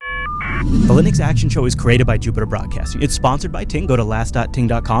The Linux Action Show is created by Jupiter Broadcasting. It's sponsored by Ting. Go to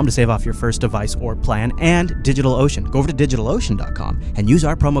last.ting.com to save off your first device or plan, and DigitalOcean. Go over to DigitalOcean.com and use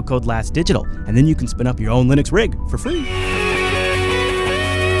our promo code LASTDigital, and then you can spin up your own Linux rig for free.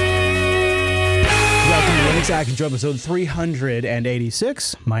 Welcome to Linux Action Show, episode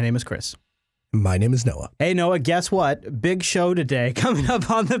 386. My name is Chris. My name is Noah. Hey, Noah, guess what? Big show today. Coming up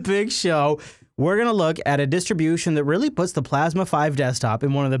on the big show, we're going to look at a distribution that really puts the Plasma 5 desktop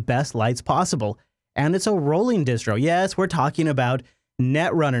in one of the best lights possible. And it's a rolling distro. Yes, we're talking about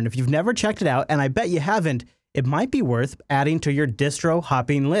Netrunner. And if you've never checked it out, and I bet you haven't, it might be worth adding to your distro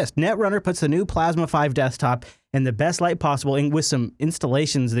hopping list. Netrunner puts the new Plasma 5 desktop in the best light possible with some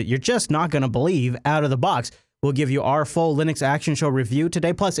installations that you're just not going to believe out of the box. We'll give you our full Linux Action Show review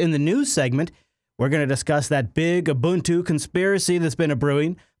today. Plus, in the news segment, we're going to discuss that big Ubuntu conspiracy that's been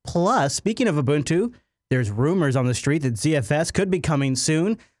brewing. Plus, speaking of Ubuntu, there's rumors on the street that ZFS could be coming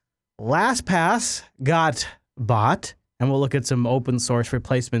soon. LastPass got bought, and we'll look at some open source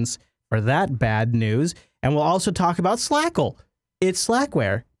replacements for that bad news. And we'll also talk about Slackle. It's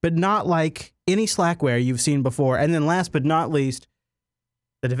Slackware, but not like any Slackware you've seen before. And then last but not least,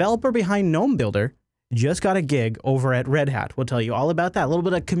 the developer behind Gnome Builder just got a gig over at Red Hat. We'll tell you all about that. A little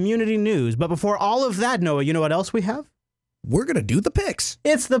bit of community news. But before all of that, Noah, you know what else we have? We're going to do the picks.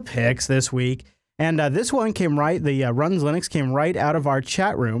 It's the picks this week. And this one came right, the Runs Linux came right out of our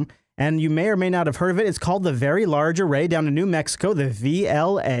chat room. And you may or may not have heard of it. It's called the Very Large Array down in New Mexico, the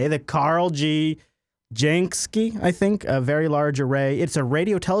VLA, the Carl G. Jansky, I think, a Very Large Array. It's a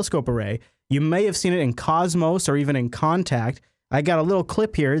radio telescope array. You may have seen it in Cosmos or even in Contact. I got a little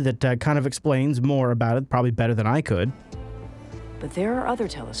clip here that kind of explains more about it, probably better than I could. But there are other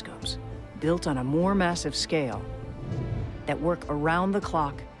telescopes built on a more massive scale that work around the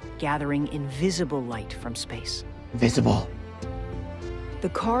clock, gathering invisible light from space. Visible. The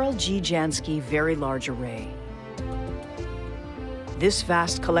Carl G. Jansky Very Large Array. This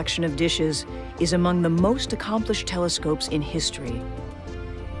vast collection of dishes is among the most accomplished telescopes in history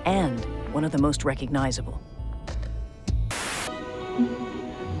and one of the most recognizable.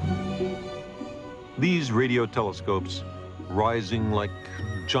 These radio telescopes, rising like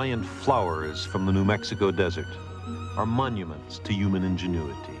giant flowers from the New Mexico desert, are monuments to human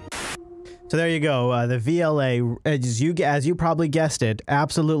ingenuity. So there you go. The VLA, as you probably guessed it,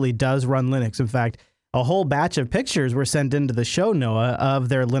 absolutely does run Linux. In fact, a whole batch of pictures were sent into the show, Noah, of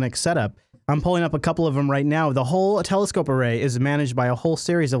their Linux setup. I'm pulling up a couple of them right now. The whole telescope array is managed by a whole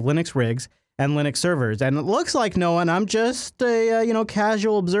series of Linux rigs and Linux servers. And it looks like, Noah, and I'm just a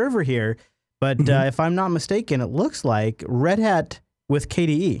casual observer here, but if I'm not mistaken, it looks like Red Hat with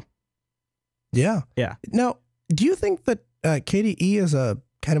KDE. Yeah. Yeah. Now, do you think that KDE is a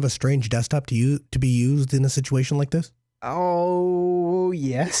kind of a strange desktop to be used in a situation like this? Oh,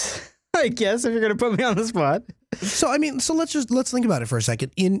 yes. I guess, if you're going to put me on the spot. So, I mean, let's think about it for a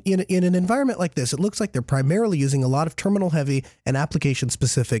second. In an environment like this, it looks like they're primarily using a lot of terminal heavy and application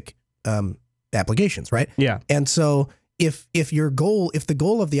specific applications, right? Yeah. And so if the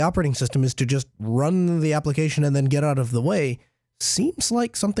goal of the operating system is to just run the application and then get out of the way, seems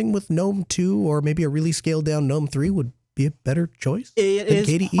like something with GNOME 2 or maybe a really scaled down GNOME 3 would be a better choice. It is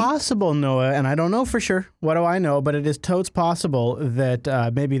KDE? Possible, Noah, and I don't know for sure. What do I know? But it is totes possible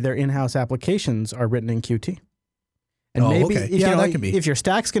that maybe their in-house applications are written in Qt. And maybe okay. That could be. If your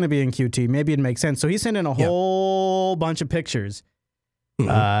stack's going to be in Qt, maybe it makes sense. So he sent in a whole bunch of pictures,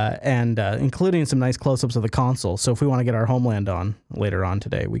 and including some nice close-ups of the console. So if we want to get our Homeland on later on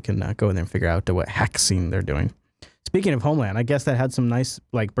today, we can go in there and figure out what hack scene they're doing. Speaking of Homeland, I guess that had some nice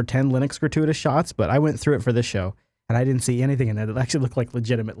pretend Linux gratuitous shots, but I went through it for this show, and I didn't see anything in it that actually looked like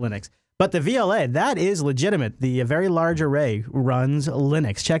legitimate Linux. But the VLA, that is legitimate. The Very Large Array runs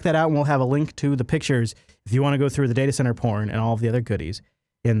Linux. Check that out, and we'll have a link to the pictures if you want to go through the data center porn and all of the other goodies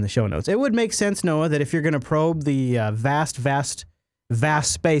in the show notes. It would make sense, Noah, that if you're going to probe the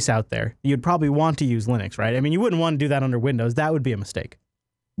vast space out there, you'd probably want to use Linux, right? I mean, you wouldn't want to do that under Windows. That would be a mistake.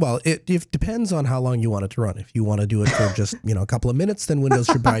 Well, it depends on how long you want it to run. If you want to do it for just, a couple of minutes, then Windows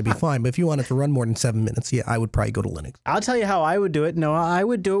should probably be fine. But if you want it to run more than 7 minutes, I would probably go to Linux. I'll tell you how I would do it, Noah. I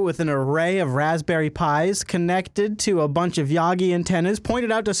would do it with an array of Raspberry Pis connected to a bunch of Yagi antennas,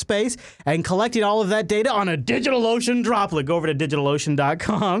 pointed out to space, and collecting all of that data on a DigitalOcean droplet. Go over to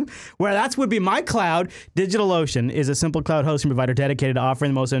DigitalOcean.com, where that would be my cloud. DigitalOcean is a simple cloud hosting provider dedicated to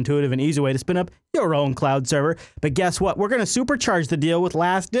offering the most intuitive and easy way to spin up your own cloud server. But guess what? We're going to supercharge the deal with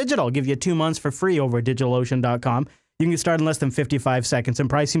Last Digital. Give you 2 months for free over at DigitalOcean.com. You can get started in less than 55 seconds, and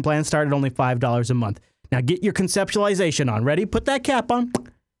pricing plans start at only $5 a month. Now get your conceptualization on. Ready? Put that cap on.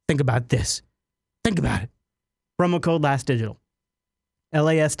 Think about this. Think about it. Promo code LastDigital.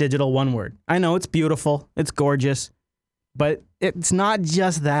 LAS Digital, one word. I know it's beautiful, it's gorgeous, but it's not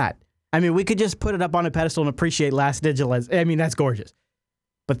just that. I mean, we could just put it up on a pedestal and appreciate LAS Digital as, I mean, that's gorgeous.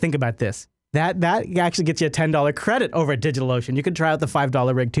 But think about this. That actually gets you a $10 credit over at DigitalOcean. You can try out the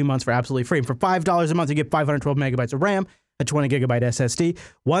 $5 rig 2 months for absolutely free. And for $5 a month, you get 512 megabytes of RAM, a 20 gigabyte SSD,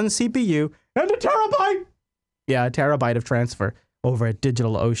 1 CPU, and a terabyte. Yeah, a terabyte of transfer over at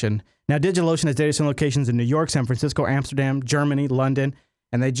DigitalOcean. Now, DigitalOcean has data center locations in New York, San Francisco, Amsterdam, Germany, London,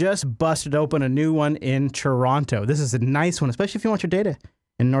 and they just busted open a new one in Toronto. This is a nice one, especially if you want your data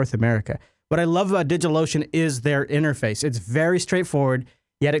in North America. What I love about DigitalOcean is their interface. It's very straightforward,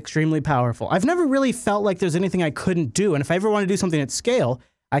 yet extremely powerful. I've never really felt like there's anything I couldn't do, and if I ever want to do something at scale,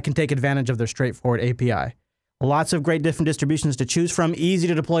 I can take advantage of their straightforward API. Lots of great different distributions to choose from, easy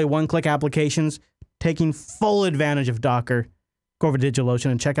to deploy one-click applications, taking full advantage of Docker. Go over to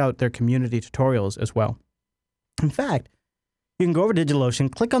DigitalOcean and check out their community tutorials as well. In fact, you can go over to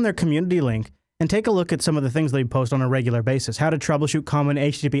DigitalOcean, click on their community link, and take a look at some of the things they post on a regular basis. How to troubleshoot common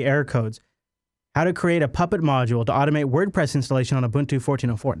HTTP error codes. How to create a Puppet module to automate WordPress installation on Ubuntu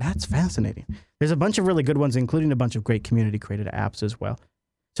 14.04. That's fascinating. There's a bunch of really good ones, including a bunch of great community-created apps as well.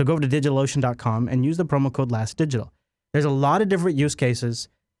 So go over to DigitalOcean.com and use the promo code LASTDigital. There's a lot of different use cases.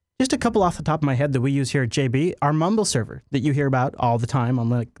 Just a couple off the top of my head that we use here at JB. Our Mumble server that you hear about all the time on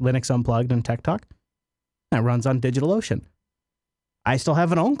Linux Unplugged and Tech Talk, that runs on DigitalOcean. I still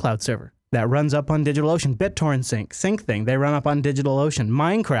have an own cloud server that runs up on DigitalOcean. BitTorrent SyncThing, they run up on DigitalOcean.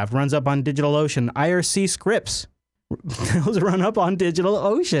 Minecraft runs up on DigitalOcean. IRC scripts, those run up on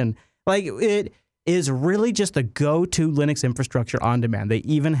DigitalOcean. Like, it is really just the go-to Linux infrastructure on demand. They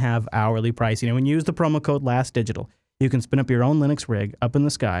even have hourly pricing. And when you use the promo code LASTDigital, you can spin up your own Linux rig up in the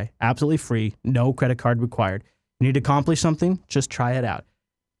sky, absolutely free, no credit card required. You need to accomplish something? Just try it out.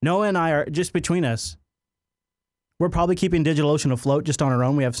 Noah and I are, just between us, we're probably keeping DigitalOcean afloat just on our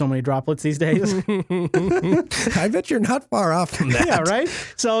own. We have so many droplets these days. I bet you're not far off from that. Yeah, right?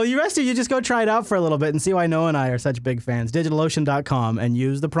 So the rest of you just go try it out for a little bit and see why Noah and I are such big fans. DigitalOcean.com and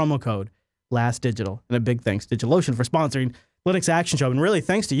use the promo code LASTDigital. And a big thanks to DigitalOcean for sponsoring Linux Action Show. And really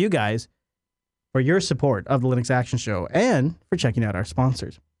thanks to you guys for your support of the Linux Action Show and for checking out our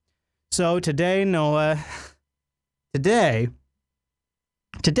sponsors. So today, Noah, today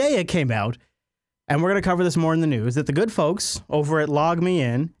it came out, and we're going to cover this more in the news, that the good folks over at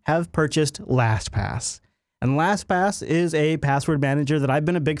LogMeIn have purchased LastPass. And LastPass is a password manager that I've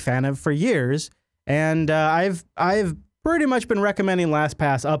been a big fan of for years, and I've pretty much been recommending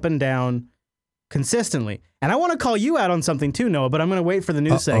LastPass up and down consistently. And I want to call you out on something too, Noah, but I'm going to wait for the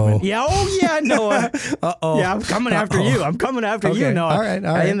news segment. Yeah, oh yeah, Noah. Yeah, I'm coming after you. I'm coming after you, Noah. All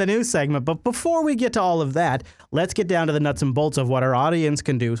right. In the news segment. But before we get to all of that, let's get down to the nuts and bolts of what our audience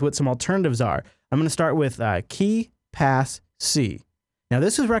can do, what some alternatives are. I'm going to start with KeyPass-C. Now,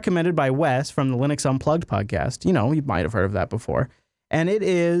 this was recommended by Wes from the Linux Unplugged podcast. You know, you might have heard of that before. And it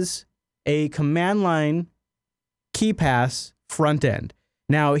is a command line KeyPass front end.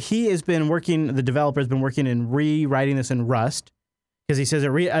 Now, the developer has been working in rewriting this in Rust, because he says it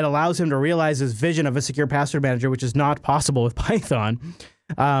allows him to realize his vision of a secure password manager, which is not possible with Python.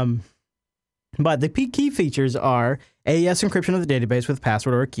 But the key features are AES encryption of the database with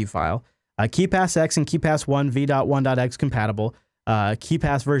password or a key file, KeyPass-X and KeyPass-1 v.1.x compatible,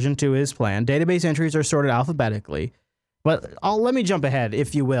 KeyPass version 2 is planned, database entries are sorted alphabetically. But let me jump ahead,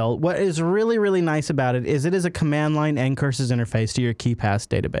 if you will. What is really, really nice about it is a command line and curses interface to your KeyPass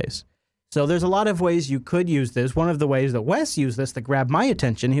database. So there's a lot of ways you could use this. One of the ways that Wes used this that grabbed my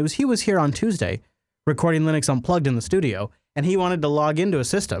attention, he was here on Tuesday recording Linux Unplugged in the studio, and he wanted to log into a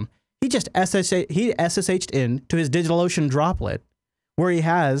system. He just SSH'd in to his DigitalOcean droplet, where he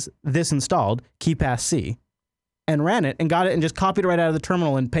has this installed, KeyPass-C, and ran it and got it and just copied it right out of the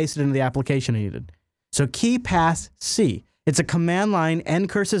terminal and pasted it into the application he needed. So KeyPass-C, it's a command line and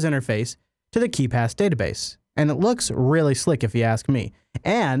curses interface to the KeyPass database. And it looks really slick if you ask me.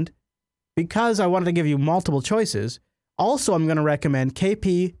 And because I wanted to give you multiple choices, also I'm going to recommend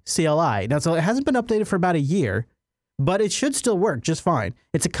KP-CLI. Now, so it hasn't been updated for about a year, but it should still work just fine.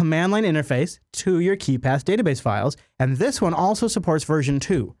 It's a command line interface to your KeyPass database files, and this one also supports version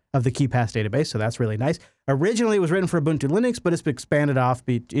 2 of the KeyPass database, so that's really nice. Originally, it was written for Ubuntu Linux, but it's been expanded off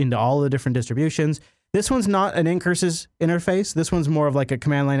into all the different distributions. This one's not an incurses interface. This one's more of like a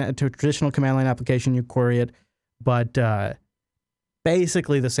command line, a traditional command line application. You query it, but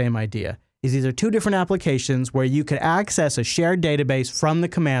basically the same idea. These are two different applications where you could access a shared database from the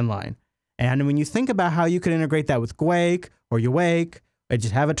command line. And when you think about how you could integrate that with Gwake or Uwake, or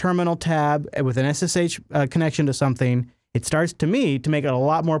just have a terminal tab with an SSH connection to something, it starts to me to make it a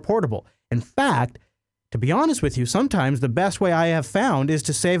lot more portable. In fact, to be honest with you, sometimes the best way I have found is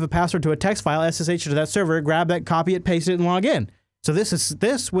to save a password to a text file, SSH to that server, grab that, copy it, paste it, and log in. So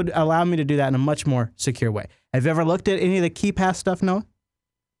this would allow me to do that in a much more secure way. Have you ever looked at any of the KeePass stuff, Noah?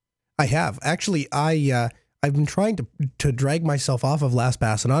 I have. Actually, I've been trying to drag myself off of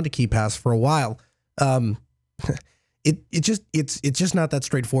LastPass and onto KeePass for a while. It's just not that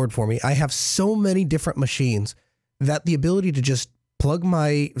straightforward for me. I have so many different machines that the ability to just plug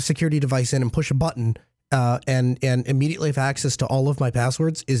my security device in and push a button and immediately have access to all of my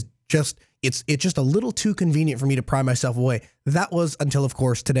passwords is just it's just a little too convenient for me to pry myself away. That was until, of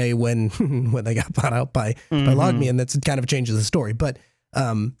course, today when they got bought out by LogMe, and that's kind of changes the story. But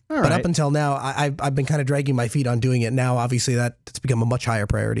up until now, I've been kind of dragging my feet on doing it. Now, obviously, that's become a much higher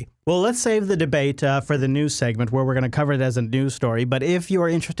priority. Well, let's save the debate for the news segment where we're going to cover it as a news story. But if you are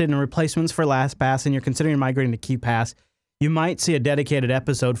interested in replacements for LastPass and you're considering migrating to KeePass, you might see a dedicated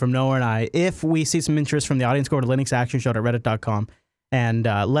episode from Noah and I. If we see some interest from the audience, go to linuxactionshow.reddit.com and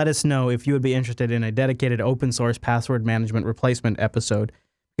let us know if you would be interested in a dedicated open source password management replacement episode.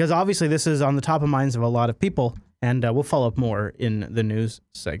 Because obviously this is on the top of minds of a lot of people, and we'll follow up more in the news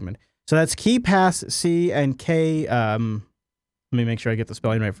segment. So that's KeePass C and K. Let me make sure I get the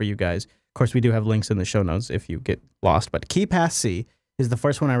spelling right for you guys. Of course, we do have links in the show notes if you get lost. But KeePass C is the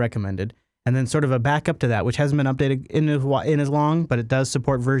first one I recommended. And then sort of a backup to that, which hasn't been updated in as long, but it does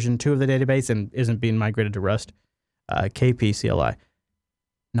support version 2 of the database and isn't being migrated to Rust, KPCLI.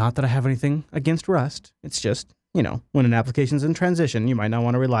 Not that I have anything against Rust. It's just, you know, when an application's in transition, you might not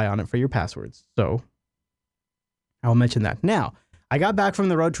want to rely on it for your passwords. So I'll mention that. Now, I got back from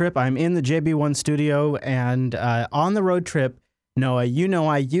the road trip. I'm in the JB1 studio, and on the road trip, Noah, you know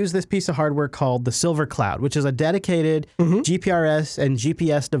I use this piece of hardware called the Silver Cloud, which is a dedicated GPRS and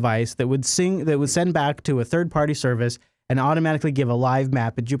GPS device that would send back to a third-party service and automatically give a live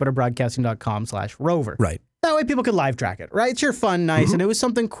map at jupiterbroadcasting.com/rover. Right. That way people could live track it, right? It's your fun, nice, and it was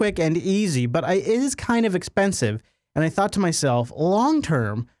something quick and easy, but it is kind of expensive. And I thought to myself, long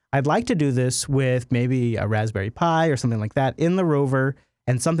term, I'd like to do this with maybe a Raspberry Pi or something like that in the rover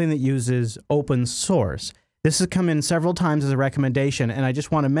and something that uses open source. This has come in several times as a recommendation, and I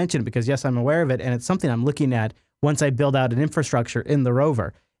just want to mention it because, yes, I'm aware of it, and it's something I'm looking at once I build out an infrastructure in the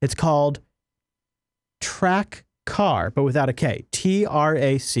rover. It's called TrackCar, but without a K.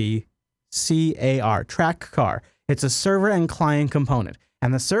 TRACCAR, TrackCar. It's a server and client component.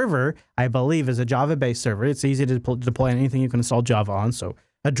 And the server, I believe, is a Java-based server. It's easy to deploy on anything you can install Java on, so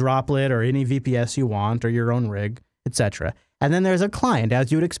a droplet or any VPS you want or your own rig, etc. And then there's a client,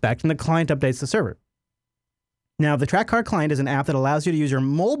 as you would expect, and the client updates the server. Now, the TrackCar client is an app that allows you to use your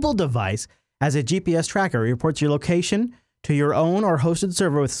mobile device as a GPS tracker. It reports your location to your own or hosted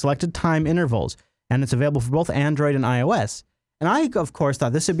server with selected time intervals, and it's available for both Android and iOS. And I, of course,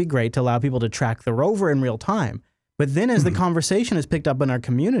 thought this would be great to allow people to track the rover in real time. But then as the conversation is picked up in our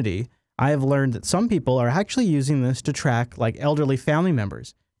community, I have learned that some people are actually using this to track like elderly family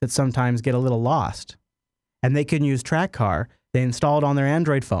members that sometimes get a little lost. And they can use TrackCar. They install it on their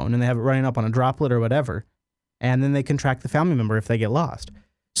Android phone and they have it running up on a droplet or whatever. And then they can track the family member if they get lost.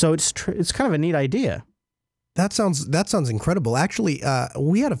 So it's kind of a neat idea. That sounds incredible. Actually,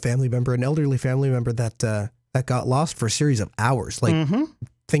 we had a family member, an elderly family member that got lost for a series of hours, like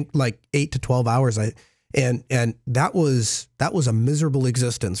think like 8 to 12 hours. And that was a miserable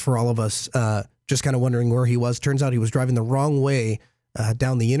existence for all of us. Just kind of wondering where he was. Turns out he was driving the wrong way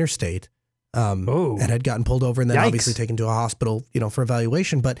down the interstate, and had gotten pulled over and then obviously taken to a hospital, for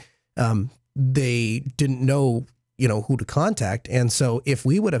evaluation. But they didn't know, who to contact. And so if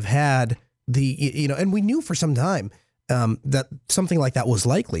we would have had and we knew for some time that something like that was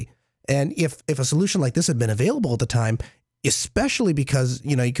likely. And if a solution like this had been available at the time, especially because,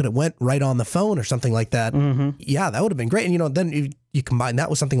 you could have went right on the phone or something like that. Yeah, that would have been great. And, then you combine that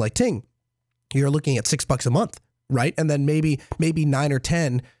with something like Ting, you're looking at $6 a month, right? And then maybe 9 or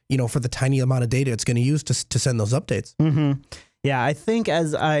 10, for the tiny amount of data it's going to use to send those updates. Yeah, I think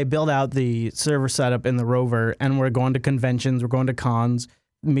as I build out the server setup in the rover and we're going to conventions, we're going to cons,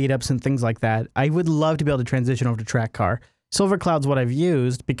 meetups and things like that, I would love to be able to transition over to TrackCar. Silver Cloud's what I've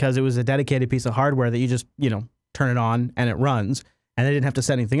used because it was a dedicated piece of hardware that you just, turn it on and it runs, and I didn't have to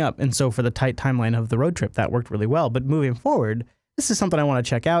set anything up. And so for the tight timeline of the road trip, that worked really well. But moving forward, this is something I want to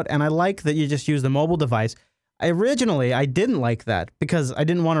check out, and I like that you just use the mobile device. Originally, I didn't like that because I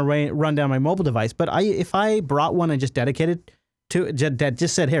didn't want to run down my mobile device. But if I brought one and just dedicated to that,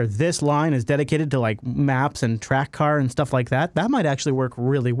 just said, here, this line is dedicated to like maps and TrackCar and stuff like that, that might actually work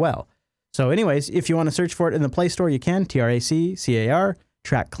really well. So anyways, if you want to search for it in the Play Store, you can, TRACCAR,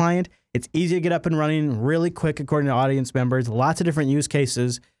 Track Client. It's easy to get up and running, really quick according to audience members, lots of different use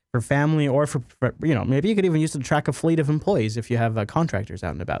cases for family or for maybe you could even use it to track a fleet of employees if you have contractors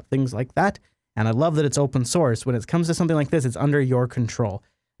out and about, things like that. And I love that it's open source. When it comes to something like this, it's under your control.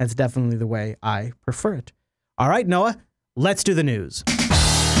 That's definitely the way I prefer it. All right, Noah, let's do the news.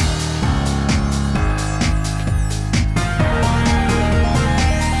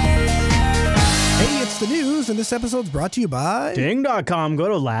 The news, and this episode's brought to you by Ting.com. Go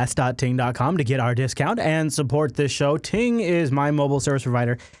to last.ting.com to get our discount and support this show. Ting is my mobile service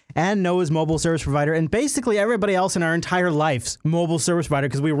provider and Noah's mobile service provider, and basically everybody else in our entire life's mobile service provider,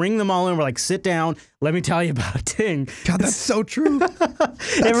 because we ring them all in. We're like, sit down, let me tell you about Ting. God, that's so true.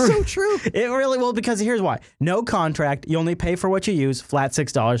 That's so true. It really will, because here's why. No contract. You only pay for what you use, flat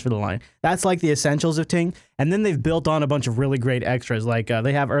 $6 for the line. That's like the essentials of Ting. And then they've built on a bunch of really great extras. Like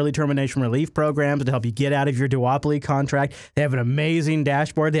they have early termination relief programs to help you get out of your duopoly contract. They have an amazing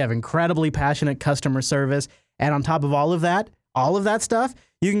dashboard. They have incredibly passionate customer service. And on top of all of that stuff,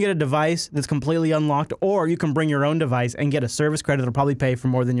 you can get a device that's completely unlocked, or you can bring your own device and get a service credit that'll probably pay for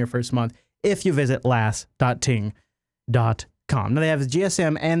more than your first month if you visit last.ting.com. Now, they have the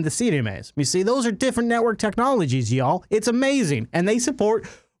GSM and the CDMAs. You see, those are different network technologies, y'all. It's amazing. And they support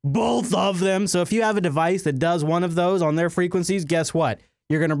both of them. So if you have a device that does one of those on their frequencies, guess what?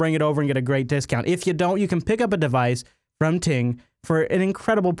 You're going to bring it over and get a great discount. If you don't, you can pick up a device from Ting for an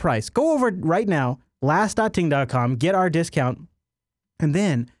incredible price. Go over right now, last.ting.com, get our discount, and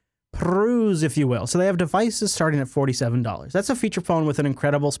then peruse, if you will. So they have devices starting at $47. That's a feature phone with an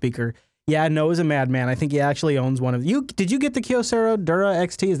incredible speaker. Yeah, Noah's a madman. I think he actually owns one of you. Did you get the Kyocera Dura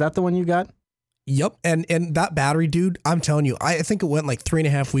XT? Is that the one you got? Yep. And that battery, dude, I'm telling you, I think it went like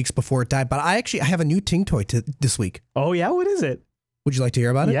 3.5 weeks before it died. But I have a new Ting toy this week. Oh, yeah? What is it? Would you like to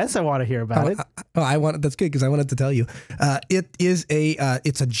hear about it? Yes, I want to hear about it. That's good, because I wanted to tell you. It's a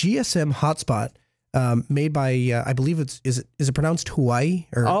GSM hotspot made by I believe is it pronounced Hawaii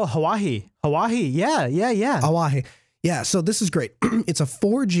or Hawaii. Yeah. Hawaii. Yeah. So this is great. It's a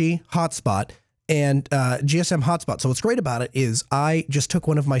 4G hotspot and GSM hotspot. So what's great about it is I just took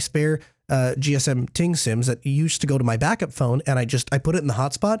one of my spare GSM Ting SIMs that used to go to my backup phone, and I put it in the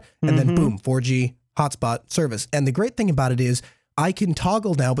hotspot, and then boom, 4G hotspot service. And the great thing about it is I can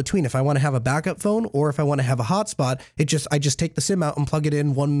toggle now between if I want to have a backup phone or if I want to have a hotspot. I just take the SIM out and plug it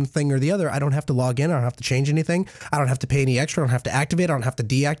in one thing or the other. I don't have to log in. I don't have to change anything. I don't have to pay any extra. I don't have to activate. I don't have to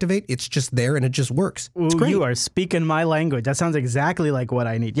deactivate. It's just there and it just works. It's great. You are speaking my language. That sounds exactly like what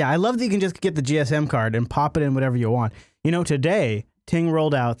I need. Yeah, I love that you can just get the GSM card and pop it in whatever you want. Today, Ting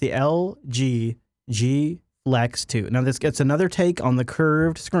rolled out the LG G Flex 2. Now, this gets another take on the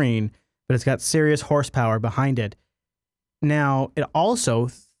curved screen, but it's got serious horsepower behind it. Now, it also,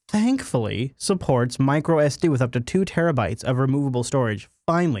 thankfully, supports micro SD with up to 2 terabytes of removable storage.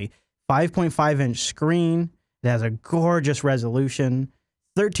 Finally, 5.5-inch screen. It has a gorgeous resolution,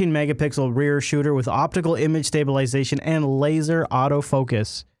 13 megapixel rear shooter with optical image stabilization and laser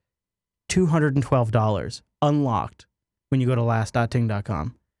autofocus. $212 unlocked when you go to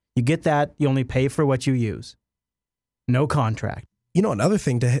last.ting.com. You get that. You only pay for what you use. No contract. Another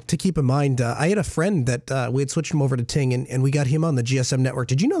thing to keep in mind, I had a friend that we had switched him over to Ting, and we got him on the GSM network.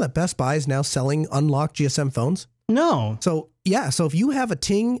 Did you know that Best Buy is now selling unlocked GSM phones? No. So if you have a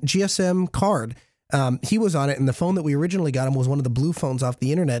Ting GSM card, he was on it, and the phone that we originally got him was one of the blue phones off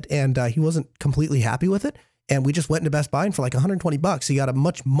the internet, and he wasn't completely happy with it. And we just went into Best Buy, and for like $120, he got a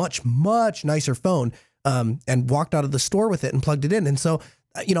much, much, much nicer phone, and walked out of the store with it and plugged it in. And so,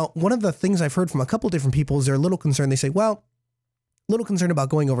 one of the things I've heard from a couple different people is they're a little concerned. They say, well, little concerned about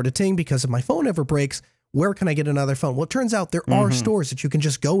going over to Ting because if my phone ever breaks, where can I get another phone? Well, it turns out there are stores that you can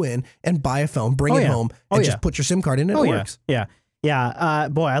just go in and buy a phone, bring it home, and just put your SIM card in and it works. Yeah.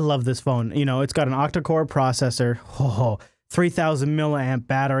 Boy, I love this phone. It's got an octa-core processor. 3,000 milliamp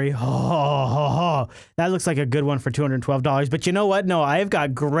battery. That looks like a good one for $212. But you know what? No, I've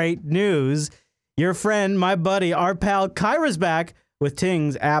got great news. Your friend, my buddy, our pal Kyra's back with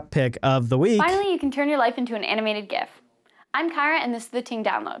Ting's app pick of the week. Finally, you can turn your life into an animated GIF. I'm Kyra, and this is the Ting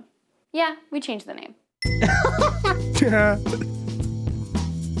download. Yeah, we changed the name.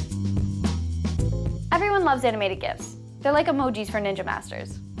 Everyone loves animated GIFs. They're like emojis for ninja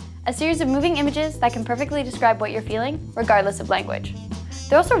masters. A series of moving images that can perfectly describe what you're feeling, regardless of language.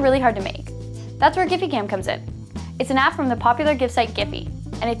 They're also really hard to make. That's where GiphyCam comes in. It's an app from the popular GIF site Giphy,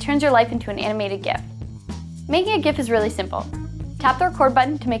 and it turns your life into an animated GIF. Making a GIF is really simple. Tap the record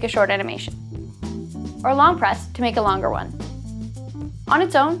button to make a short animation, or long press to make a longer one. On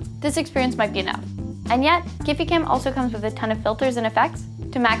its own, this experience might be enough. And yet, GiphyCam also comes with a ton of filters and effects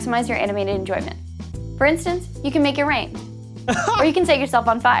to maximize your animated enjoyment. For instance, you can make it rain, or you can set yourself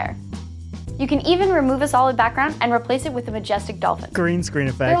on fire. You can even remove a solid background and replace it with a majestic dolphin. Green screen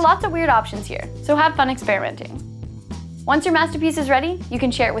effect. There are lots of weird options here, so have fun experimenting. Once your masterpiece is ready, you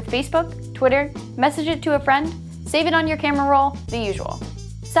can share it with Facebook, Twitter, message it to a friend, save it on your camera roll, the usual.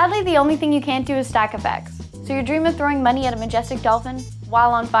 Sadly, the only thing you can't do is stack effects, so your dream of throwing money at a majestic dolphin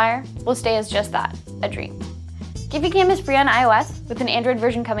while on fire will stay as just that, a dream. GiphyCam is free on iOS with an Android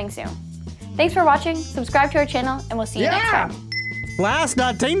version coming soon. Thanks for watching, subscribe to our channel, and we'll see you next time.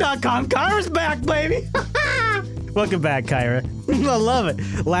 Last.ting.com, Kyra's back, baby! Welcome back, Kyra. I love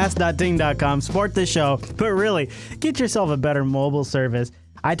it. Last.ting.com, support this show, but really, get yourself a better mobile service.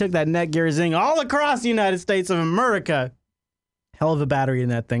 I took that Netgear Zing all across the United States of America. Hell of a battery in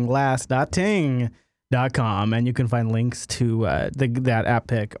that thing. Last.ting.com, and you can find links to that app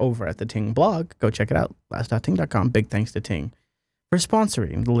pick over at the Ting blog. Go check it out. Last.ting.com. Big thanks to Ting for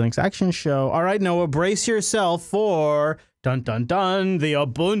sponsoring the Linux Action Show. All right, Noah, brace yourself for dun dun dun, the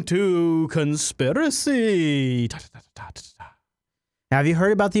Ubuntu conspiracy. Have you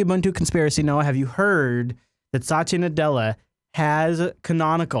heard about the Ubuntu conspiracy, Noah? Have you heard that Satya Nadella has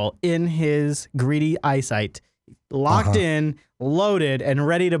Canonical in his greedy eyesight, locked in, loaded, and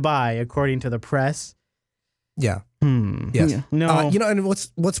ready to buy, according to the press? Yeah. Yes. No. And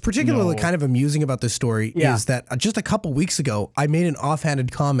what's particularly kind of amusing about this story is that just a couple weeks ago, I made an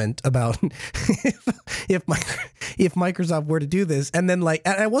offhanded comment about if Microsoft were to do this, and then and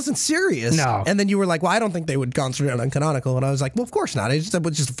I wasn't serious. No. And then you were like, well, I don't think they would concentrate on Canonical, and I was like, well, of course not. That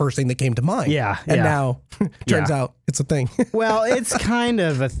was just the first thing that came to mind. Yeah. And now turns out it's a thing. Well, it's kind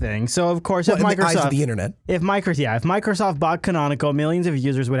of a thing. So of course, if in the eyes Microsoft, of the internet, if Microsoft bought Canonical, millions of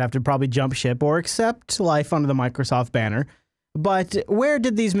users would have to probably jump ship or accept life under the Microsoft banner. But where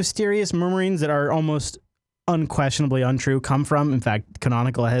did these mysterious murmurings that are almost unquestionably untrue come from? In fact,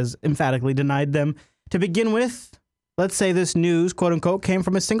 Canonical has emphatically denied them. To begin with, let's say this news, quote unquote, came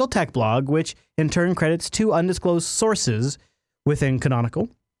from a single tech blog, which in turn credits two undisclosed sources within Canonical.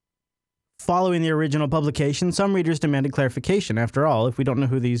 Following the original publication, some readers demanded clarification. After all, if we don't know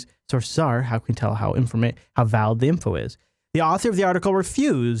who these sources are, how can we tell how valid the info is? The author of the article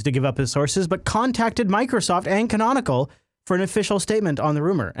refused to give up his sources, but contacted Microsoft and Canonical for an official statement on the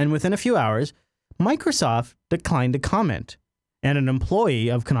rumor. And within a few hours, Microsoft declined to comment. And an employee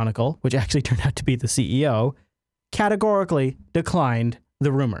of Canonical, which actually turned out to be the CEO, categorically declined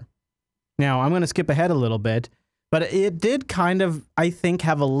the rumor. Now, I'm going to skip ahead a little bit, but it did kind of, I think,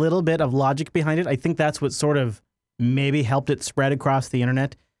 have a little bit of logic behind it. I think that's what sort of maybe helped it spread across the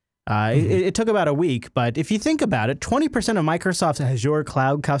internet. It took about a week, but if you think about it, 20% of Microsoft's Azure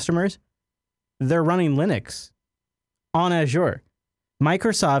cloud customers, they're running Linux on Azure.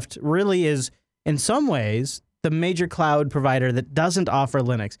 Microsoft really is, in some ways, the major cloud provider that doesn't offer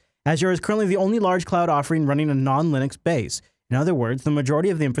Linux. Azure is currently the only large cloud offering running a non-Linux base. In other words, the majority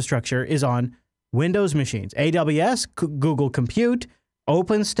of the infrastructure is on Windows machines. AWS, Google Compute,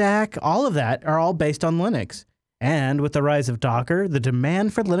 OpenStack, all of that are all based on Linux. And with the rise of Docker, the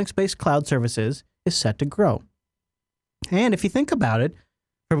demand for Linux-based cloud services is set to grow. And if you think about it,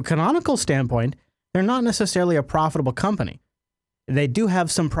 from a Canonical standpoint, they're not necessarily a profitable company. They do have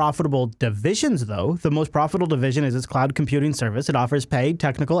some profitable divisions, though. The most profitable division is its cloud computing service. It offers paid,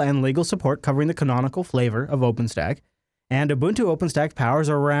 technical, and legal support covering the Canonical flavor of OpenStack. And Ubuntu OpenStack powers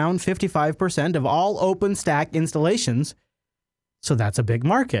around 55% of all OpenStack installations. So that's a big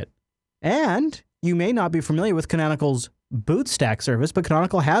market. And you may not be familiar with Canonical's BootStack service, but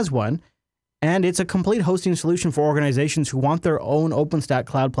Canonical has one, and it's a complete hosting solution for organizations who want their own OpenStack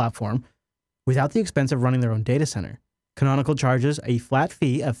cloud platform without the expense of running their own data center. Canonical charges a flat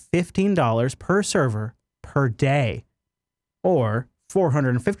fee of $15 per server per day, or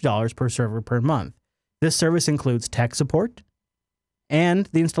 $450 per server per month. This service includes tech support and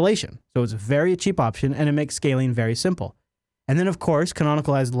the installation, so it's a very cheap option, and it makes scaling very simple. And then, of course,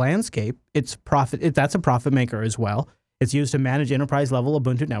 Canonical has Landscape. That's a profit maker as well. It's used to manage enterprise-level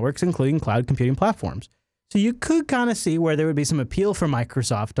Ubuntu networks, including cloud computing platforms. So you could kind of see where there would be some appeal for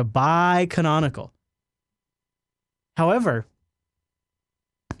Microsoft to buy Canonical. However,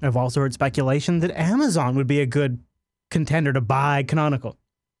 I've also heard speculation that Amazon would be a good contender to buy Canonical.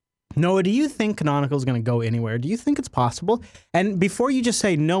 Noah, do you think Canonical is going to go anywhere? Do you think it's possible? And before you just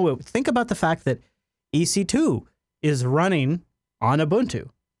say no, think about the fact that EC2 is running on Ubuntu.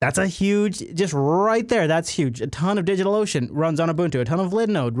 That's a huge, just right there, that's huge. A ton of DigitalOcean runs on Ubuntu. A ton of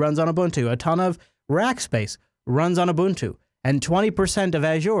Linode runs on Ubuntu. A ton of Rackspace runs on Ubuntu. And 20% of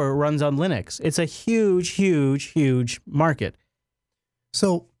Azure runs on Linux. It's a huge, huge, huge market.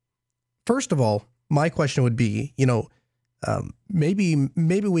 So, first of all, my question would be, maybe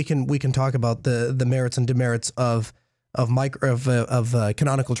we can talk about the merits and demerits of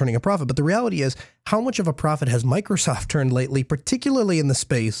Canonical turning a profit. But the reality is, how much of a profit has Microsoft turned lately, particularly in the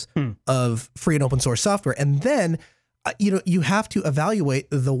space of free and open source software? And then, you have to evaluate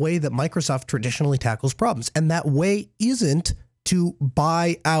the way that Microsoft traditionally tackles problems, and that way isn't to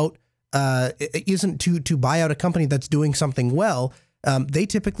buy out to buy out a company that's doing something well. They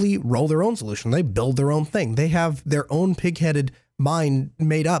typically roll their own solution. They build their own thing. They have their own pig-headed mind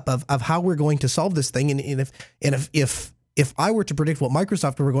made up of how we're going to solve this thing. And if I were to predict what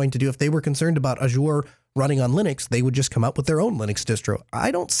Microsoft were going to do, if they were concerned about Azure running on Linux, they would just come up with their own Linux distro.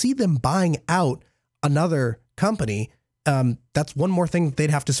 I don't see them buying out another company. That's one more thing that they'd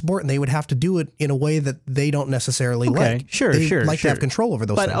have to support, and they would have to do it in a way that they don't necessarily like. They like to have control over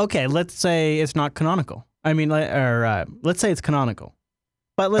those things. But okay, let's say it's not canonical. I mean, let's say it's canonical.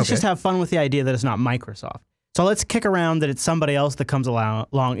 But let's just have fun with the idea that it's not Microsoft. So let's kick around that it's somebody else that comes along.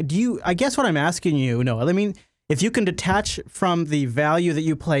 I guess what I'm asking you, Noah, I mean, if you can detach from the value that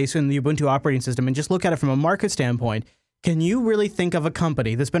you place in the Ubuntu operating system and just look at it from a market standpoint, can you really think of a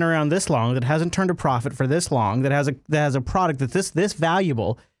company that's been around this long, that hasn't turned a profit for this long, that has a product that's this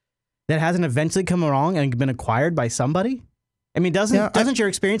valuable, that hasn't eventually come along and been acquired by somebody? I mean, doesn't your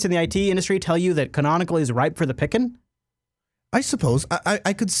experience in the IT industry tell you that Canonical is ripe for the picking? I suppose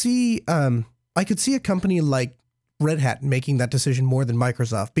I could see a company like Red Hat making that decision more than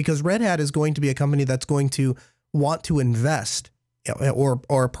Microsoft, because Red Hat is going to be a company that's going to want to invest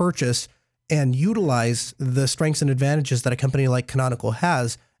or purchase and utilize the strengths and advantages that a company like Canonical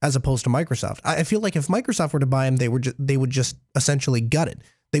has, as opposed to Microsoft. I feel like if Microsoft were to buy them, they would just essentially gut it.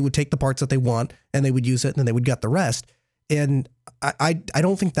 They would take the parts that they want and they would use it, and then they would gut the rest. And I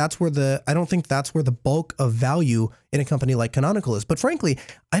don't think that's where the bulk of value in a company like Canonical is. But frankly,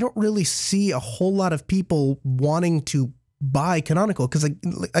 I don't really see a whole lot of people wanting to buy Canonical, because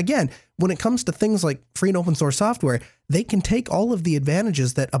again, when it comes to things like free and open source software, they can take all of the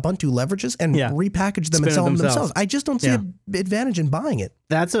advantages that Ubuntu leverages and repackage them and sell them themselves. I just don't see an advantage in buying it.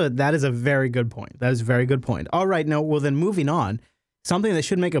 That is a very good point. That is a very good point. All right, now, well then moving on, something that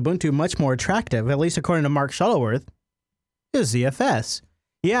should make Ubuntu much more attractive, at least according to Mark Shuttleworth, is ZFS.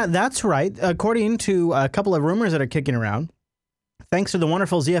 Yeah, that's right. According to a couple of rumors that are kicking around, thanks to the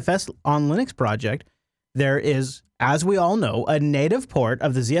wonderful ZFS on Linux project, there is, as we all know, a native port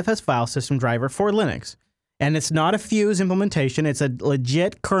of the ZFS file system driver for Linux. And it's not a Fuse implementation. It's a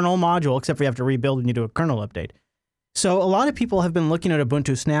legit kernel module, except for you have to rebuild when you do a kernel update. So a lot of people have been looking at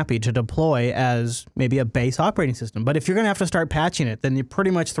Ubuntu Snappy to deploy as maybe a base operating system. But if you're going to have to start patching it, then you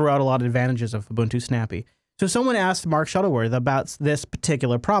pretty much throw out a lot of advantages of Ubuntu Snappy. So someone asked Mark Shuttleworth about this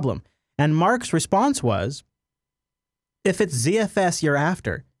particular problem. And Mark's response was, if it's ZFS you're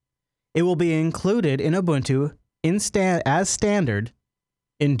after, it will be included in Ubuntu as standard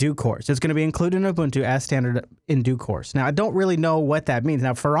in due course. It's going to be included in Ubuntu as standard in due course. Now, I don't really know what that means.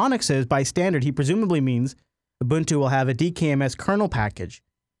 Now, Pharonic says by standard, he presumably means Ubuntu will have a DKMS kernel package.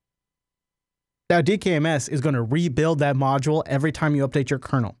 Now, DKMS is going to rebuild that module every time you update your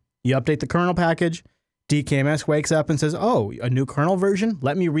kernel. You update the kernel package, DKMS wakes up and says, oh, a new kernel version?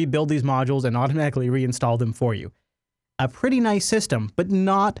 Let me rebuild these modules and automatically reinstall them for you. A pretty nice system, but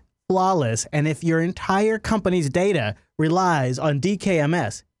not flawless. And if your entire company's data relies on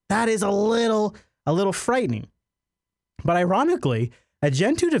DKMS, that is a little frightening. But ironically, a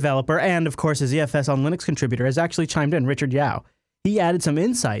Gentoo developer and, of course, a ZFS on Linux contributor has actually chimed in, Richard Yao. He added some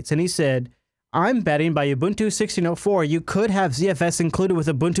insights, and he said, I'm betting by Ubuntu 16.04, you could have ZFS included with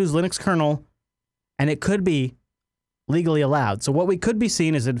Ubuntu's Linux kernel, and it could be legally allowed. So what we could be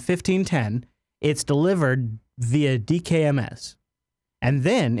seeing is in 15.10, it's delivered via DKMS. And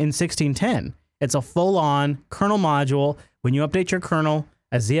then in 16.10, it's a full-on kernel module. When you update your kernel,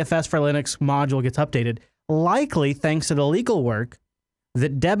 a ZFS for Linux module gets updated, likely thanks to the legal work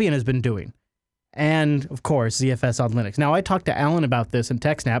that Debian has been doing. And, of course, ZFS on Linux. Now, I talked to Alan about this in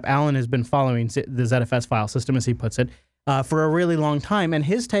TechSnap. Alan has been following the ZFS file system, as he puts it, for a really long time. And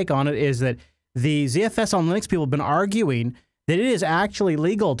his take on it is that the ZFS on Linux people have been arguing that it is actually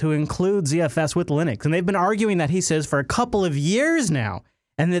legal to include ZFS with Linux. And they've been arguing that, he says, for a couple of years now.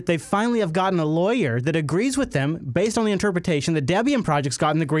 And that they finally have gotten a lawyer that agrees with them based on the interpretation that Debian project's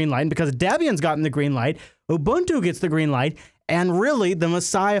gotten the green light. And because Debian's gotten the green light, Ubuntu gets the green light. And really, the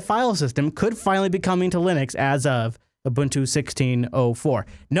Messiah file system could finally be coming to Linux as of Ubuntu 16.04.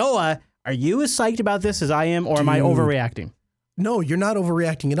 Noah, are you as psyched about this as I am, or am I overreacting? No, you're not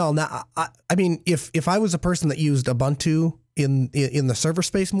overreacting at all. Now, I mean, if I was a person that used Ubuntu in the server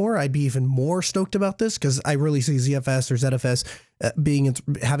space more, I'd be even more stoked about this, because I really see ZFS or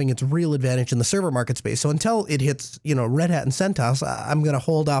ZFS having its real advantage in the server market space. So until it hits, Red Hat and CentOS, I'm going to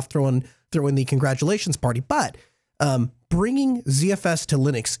hold off throwing the congratulations party. But Bringing ZFS to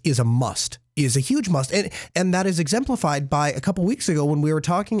Linux is a must, is a huge must. And that is exemplified by a couple weeks ago when we were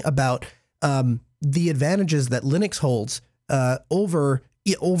talking about the advantages that Linux holds over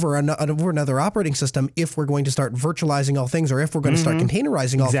another operating system if we're going to start virtualizing all things, or if we're going to start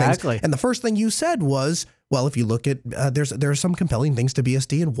containerizing all things. And the first thing you said was, well, if you look at, there are some compelling things to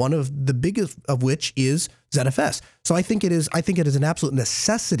BSD, and one of the biggest of which is ZFS. So I think it is an absolute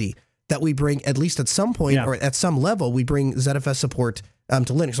necessity that we bring, at least at some point or at some level, we bring ZFS support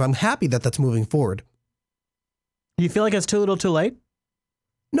to Linux. So I'm happy that that's moving forward. You feel like it's too little too late?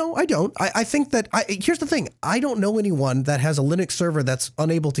 No, I don't. I think that here's the thing. I don't know anyone that has a Linux server that's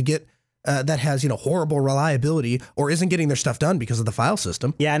unable to get that has, horrible reliability or isn't getting their stuff done because of the file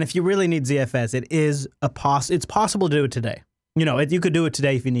system. Yeah, and if you really need ZFS, it is it's possible to do it today. You could do it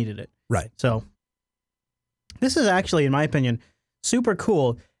today if you needed it. Right. So this is actually, in my opinion, super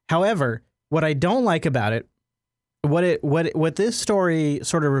cool. However, what I don't like about it, what this story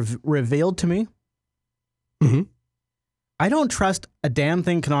sort of revealed to me, I don't trust a damn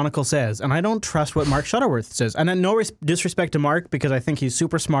thing Canonical says, and I don't trust what Mark Shuttleworth says. And no disrespect to Mark, because I think he's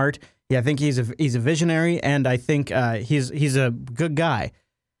super smart. Yeah, I think he's a visionary, and I think he's a good guy.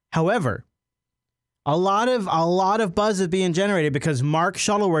 However, a lot of buzz is being generated because Mark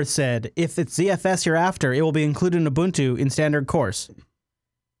Shuttleworth said if it's ZFS you're after, it will be included in Ubuntu in standard course.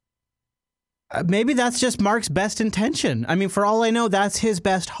 Maybe that's just Mark's best intention. I mean, for all I know, that's his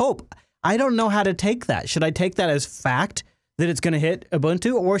best hope. I don't know how to take that. Should I take that as fact that it's going to hit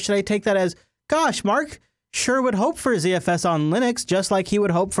Ubuntu, or should I take that as, gosh, Mark sure would hope for ZFS on Linux just like he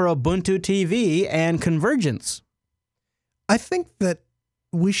would hope for Ubuntu TV and convergence? I think that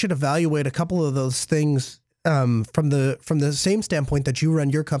we should evaluate a couple of those things from the same standpoint that you run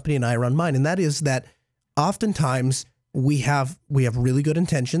your company and I run mine, and that is that oftentimes we have really good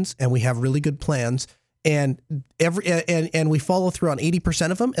intentions and we have really good plans, and we follow through on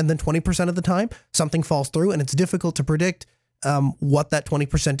 80% of them, and then 20% of the time something falls through, and it's difficult to predict what that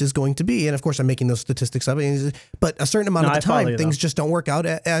 20% is going to be. And of course, I'm making those statistics up, but a certain amount of the time, things just don't work out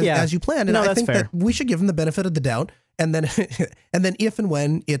as you planned. And I think that we should give them the benefit of the doubt. And then, if and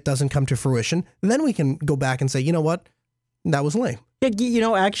when it doesn't come to fruition, then we can go back and say, you know what, that was lame.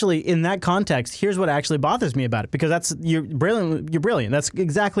 Yeah, actually, in that context, here's what actually bothers me about it, because you're brilliant. You're brilliant. That's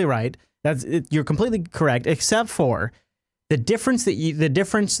exactly right. You're completely correct, except for the difference that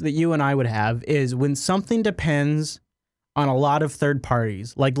you and I would have is when something depends on a lot of third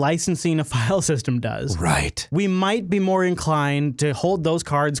parties, like licensing a file system does. Right. We might be more inclined to hold those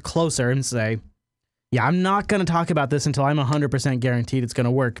cards closer and say, yeah, I'm not going to talk about this until I'm 100% guaranteed it's going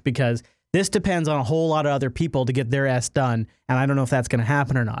to work, because this depends on a whole lot of other people to get their S done, and I don't know if that's going to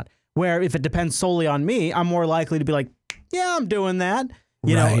happen or not. Where if it depends solely on me, I'm more likely to be like, yeah, I'm doing that.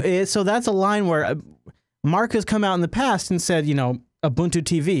 You know, so that's a line where Mark has come out in the past and said, Ubuntu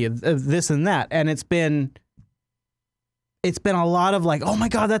TV, this and that, and it's been a lot of like, oh my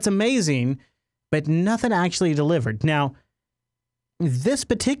God, that's amazing, but nothing actually delivered. Now, this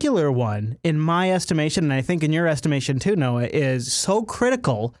particular one, in my estimation, and I think in your estimation too, Noah, is so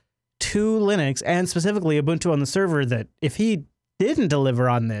critical to Linux and specifically Ubuntu on the server that if he didn't deliver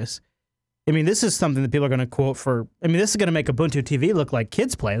on this, I mean, this is something that people are going to quote for. I mean, this is going to make Ubuntu TV look like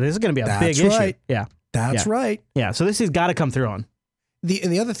kids play. This is going to be a big issue. Yeah, that's right. Yeah, so this has got to come through on.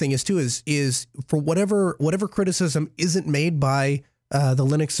 And the other thing is too is for whatever criticism isn't made by the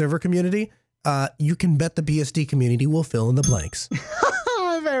Linux server community, you can bet the BSD community will fill in the blanks.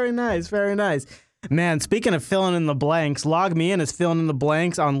 Very nice, very nice. Man, speaking of filling in the blanks, LogMeIn is filling in the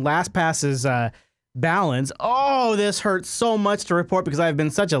blanks on LastPass's balance. Oh, this hurts so much to report because I've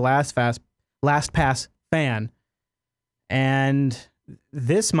been such a LastPass fan, and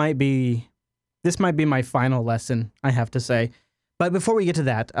this might be my final lesson, I have to say. But before we get to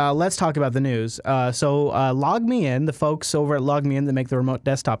that, let's talk about the news. So LogMeIn, the folks over at LogMeIn that make the remote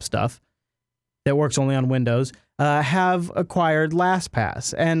desktop stuff that works only on Windows, have acquired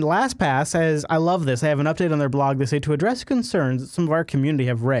LastPass. And LastPass says, I love this. They have an update on their blog. They say, to address concerns that some of our community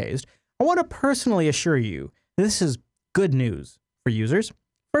have raised, I want to personally assure you this is good news for users.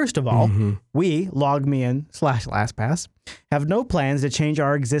 First of all, we, LogMeIn/LastPass, have no plans to change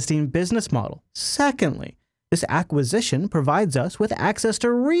our existing business model. Secondly, this acquisition provides us with access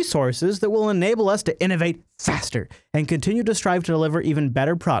to resources that will enable us to innovate faster and continue to strive to deliver even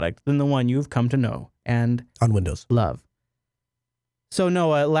better product than the one you've come to know and on Windows love. So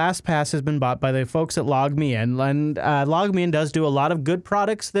Noah, LastPass has been bought by the folks at LogMeIn, and LogMeIn does do a lot of good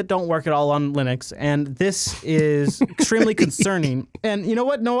products that don't work at all on Linux, and this is extremely concerning. And you know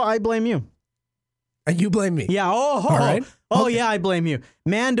what, Noah, I blame you. And you blame me. Yeah. All right. Oh, okay. Yeah, I blame you.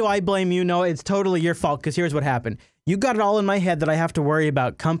 Man, do I blame you. No, it's totally your fault, because here's what happened. you got it all in my head that I have to worry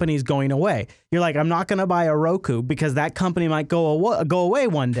about companies going away. You're like, I'm not going to buy a Roku because that company might go away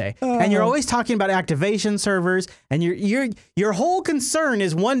one day. And you're always talking about activation servers, and your whole concern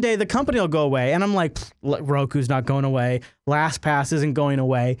is one day the company will go away. And I'm like, Roku's not going away. LastPass isn't going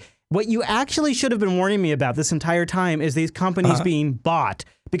away. What you actually should have been warning me about this entire time is these companies being bought,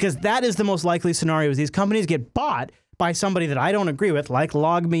 because that is the most likely scenario, is these companies get bought by somebody that I don't agree with, like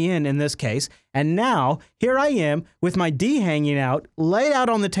LogMeIn in this case. And now here I am with my D hanging out, laid out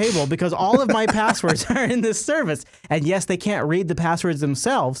on the table because all of my passwords are in this service. And yes, they can't read the passwords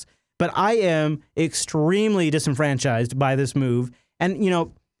themselves, but I am extremely disenfranchised by this move. And you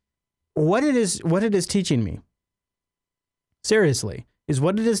know, what it is teaching me, seriously, is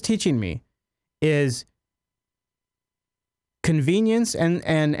what it is teaching me is convenience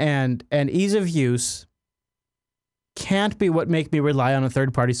and ease of use can't be what make me rely on a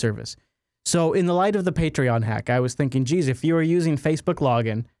third-party service. So in the light of the Patreon hack, I was thinking, geez, if you were using Facebook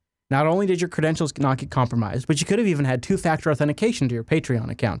login, not only did your credentials not get compromised, but you could have even had two-factor authentication to your Patreon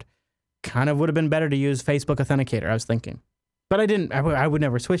account. Kind of would have been better to use Facebook Authenticator, I was thinking. But I didn't. I would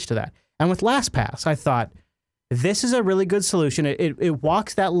never switch to that. And with LastPass, I thought, this is a really good solution. It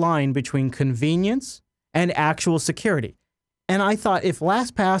walks that line between convenience and actual security. And I thought if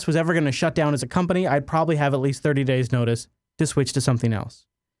LastPass was ever going to shut down as a company, I'd probably have at least 30 days notice to switch to something else.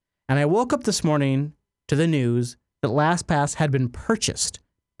 And I woke up this morning to the news that LastPass had been purchased.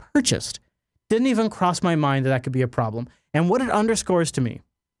 Didn't even cross my mind that that could be a problem. And what it underscores to me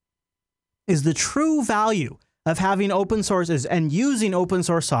is the true value of having open sources and using open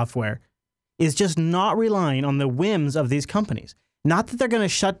source software is just not relying on the whims of these companies. Not that they're going to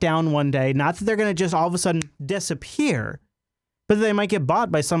shut down one day, not that they're going to just all of a sudden disappear, but they might get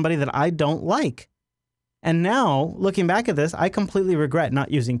bought by somebody that I don't like. And now, looking back at this, I completely regret not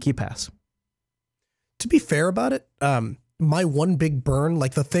using KeePass. To be fair about it, my one big burn,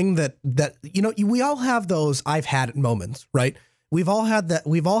 like the thing that you know, we all have those I've had it moments, right? We've all had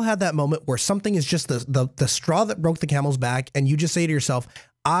that moment where something is just the straw that broke the camel's back, and you just say to yourself,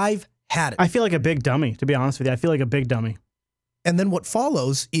 I've had it. I feel like a big dummy, to be honest with you. I feel like a big dummy. And then what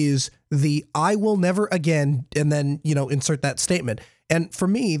follows is the I will never again, and then, you know, insert that statement. And for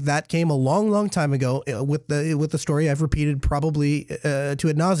me, that came a long, long time ago with the story I've repeated probably to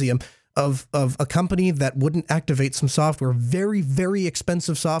ad nauseum of a company that wouldn't activate some software, very, very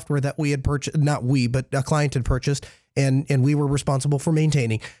expensive software that we had purchased, not we, but a client had purchased, and we were responsible for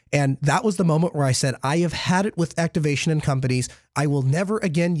maintaining. And that was the moment where I said, I have had it with activation and companies. I will never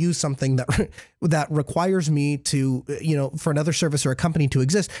again use something that requires me to, you know, for another service or a company to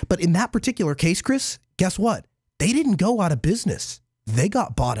exist. But in that particular case, Chris, guess what? They didn't go out of business. They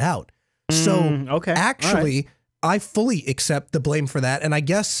got bought out. So okay. Actually, I fully accept the blame for that. And I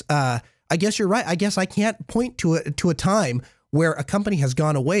guess you're right. I guess I can't point to a time where a company has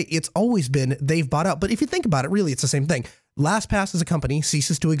gone away. It's always been they've bought out. But if you think about it, really, it's the same thing. LastPass as a company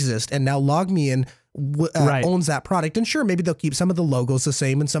ceases to exist, and now LogMeIn owns that product. And sure, maybe they'll keep some of the logos the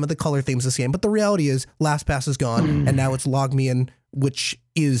same and some of the color themes the same. But the reality is LastPass is gone, and now it's LogMeIn, which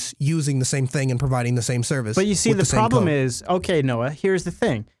is using the same thing and providing the same service. But you see, the problem is, okay, Noah, here's the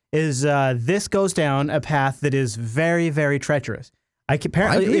thing, is this goes down a path that is very, very treacherous.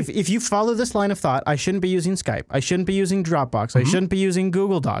 Apparently, if you follow this line of thought, I shouldn't be using Skype. I shouldn't be using Dropbox. I shouldn't be using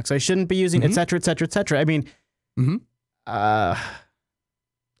Google Docs. I shouldn't be using et cetera, et cetera, et cetera. I mean, I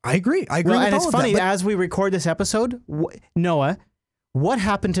agree. I agree. Well, with and all it's of funny, that, as we record this episode, Noah, what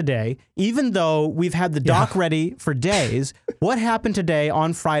happened today, even though we've had the doc ready for days, what happened today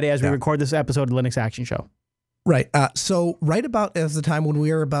on Friday as we record this episode of Linux Action Show? Right. So right about as the time when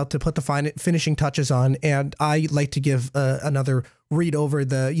we are about to put the finishing touches on, and I like to give another read over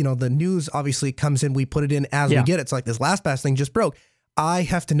the news obviously comes in, we put it in as we get it. It's like this LastPass thing just broke. I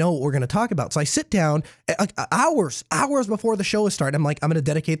have to know what we're going to talk about. So I sit down like hours before the show is starting. I'm like, I'm going to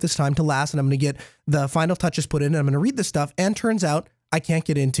dedicate this time to Last, and I'm going to get the final touches put in, and I'm going to read this stuff. And turns out I can't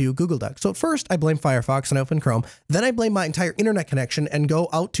get into Google Docs. So at first I blame Firefox and open Chrome. Then I blame my entire internet connection and go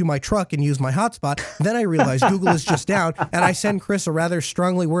out to my truck and use my hotspot. Then I realize Google is just down, and I send Chris a rather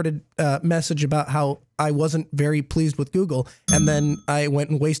strongly worded message about how I wasn't very pleased with Google. And then I went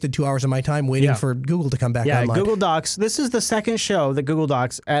and wasted 2 hours of my time waiting for Google to come back online. Yeah, Google Docs. This is the second show that Google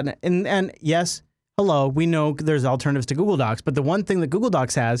Docs, and yes, hello, we know there's alternatives to Google Docs, but the one thing that Google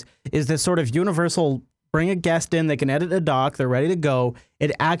Docs has is this sort of universal, bring a guest in, they can edit a doc, they're ready to go.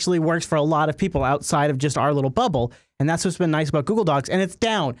 It actually works for a lot of people outside of just our little bubble. And that's what's been nice about Google Docs. And it's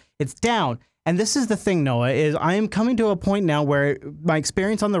down. It's down. And this is the thing, Noah, is I am coming to a point now where my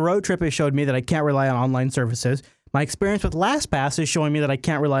experience on the road trip has showed me that I can't rely on online services. My experience with LastPass is showing me that I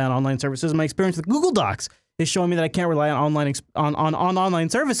can't rely on online services. My experience with Google Docs is showing me that I can't rely on online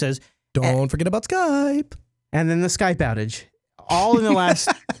services. Don't forget about Skype. And then the Skype outage, all in the last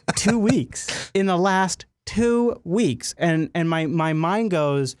 2 weeks. In the last 2 weeks, and my mind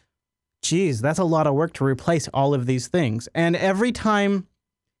goes, geez, that's a lot of work to replace all of these things. And every time,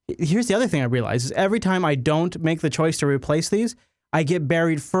 here's the other thing I realize, is every time I don't make the choice to replace these, I get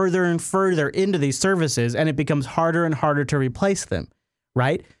buried further and further into these services, and it becomes harder and harder to replace them,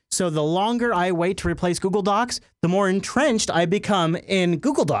 right? So the longer I wait to replace Google Docs, the more entrenched I become in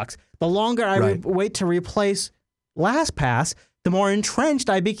Google Docs. The longer I wait to replace LastPass, the more entrenched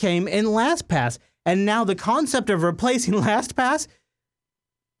I became in LastPass. And now the concept of replacing LastPass,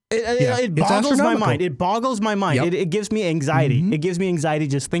 it boggles my mind. It boggles my mind. Yep. It gives me anxiety. It gives me anxiety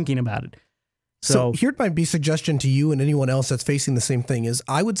just thinking about it. So here might be a suggestion to you and anyone else that's facing the same thing is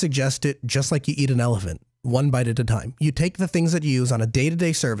I would suggest it just like you eat an elephant, one bite at a time. You take the things that you use on a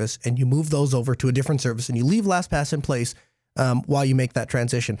day-to-day service and you move those over to a different service and you leave LastPass in place while you make that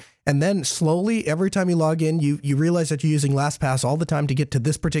transition. And then slowly, every time you log in, you realize that you're using LastPass all the time to get to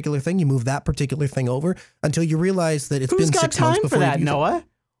this particular thing. You move that particular thing over until you realize that it's been 6 months before you use it. Who's got time for that, Noah?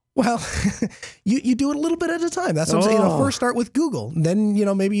 Well, you do it a little bit at a time. That's what I'm saying. First start with Google, then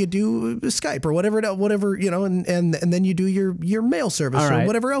maybe you do Skype or whatever and then you do your mail service or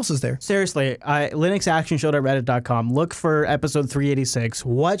whatever else is there. Seriously, linuxactionshow.reddit.com. Look for episode 386.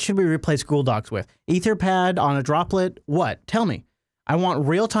 What should we replace Google Docs with? Etherpad on a droplet? What? Tell me. I want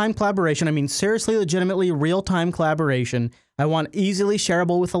real-time collaboration. I mean, seriously, legitimately real-time collaboration. I want easily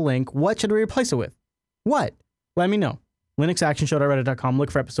shareable with a link. What should we replace it with? What? Let me know. linuxactionshow.reddit.com. Look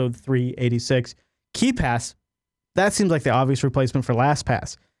for episode 386. KeyPass, that seems like the obvious replacement for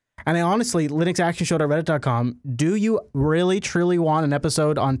LastPass. And I honestly, linuxactionshow.reddit.com, do you really, truly want an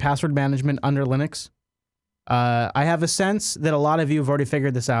episode on password management under Linux? I have a sense that a lot of you have already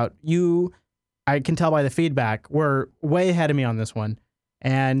figured this out. I can tell by the feedback, were way ahead of me on this one.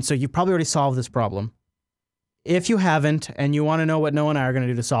 And so you've probably already solved this problem. If you haven't, and you want to know what Noah and I are going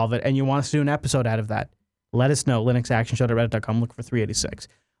to do to solve it, and you want us to do an episode out of that, let us know. linuxactionshow.reddit.com. Look for 386.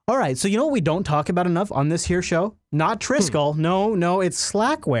 All right, so you know what we don't talk about enough on this here show? Not Triskel. No, it's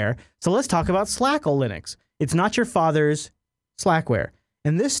Slackware. So let's talk about Slackle Linux. It's not your father's Slackware.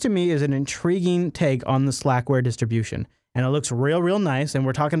 And this, to me, is an intriguing take on the Slackware distribution. And it looks real nice. And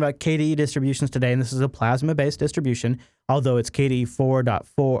we're talking about KDE distributions today, and this is a Plasma-based distribution, although it's KDE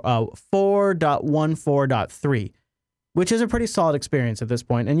 4.14.3, which is a pretty solid experience at this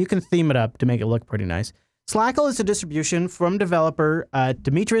point, and you can theme it up to make it look pretty nice. Slackle is a distribution from developer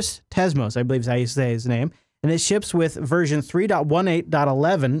Dimitris Tesmos, I believe is how you say his name, and it ships with version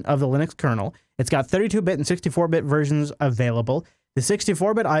 3.18.11 of the Linux kernel. It's got 32-bit and 64-bit versions available. The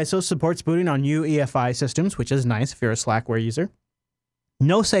 64-bit ISO supports booting on UEFI systems, which is nice if you're a Slackware user.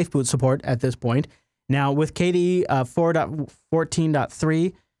 No safe boot support at this point. Now, with KDE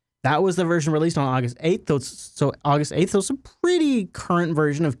 4.14.3, that was the version released on August 8th. So August 8th was a pretty current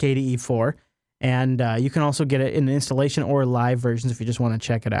version of KDE 4. And you can also get it in installation or live versions if you just want to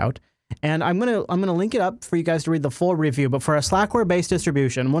check it out. And I'm gonna link it up for you guys to read the full review. But for a Slackware-based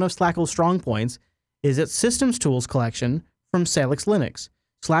distribution, one of Slackle's strong points is its systems tools collection from Salix Linux.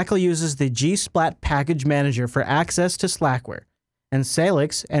 Slackle uses the gsplat package manager for access to Slackware, and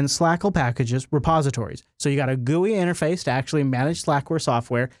Salix and Slackle packages repositories. So you got a GUI interface to actually manage Slackware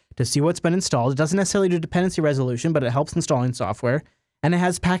software to see what's been installed. It doesn't necessarily do dependency resolution, but it helps installing software. And it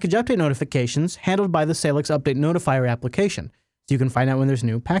has package update notifications handled by the Salix Update Notifier application, so you can find out when there's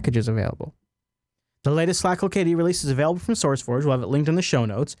new packages available. The latest Slackle KDE release is available from SourceForge. We'll have it linked in the show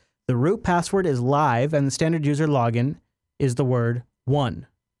notes. The root password is live, and the standard user login is the word one,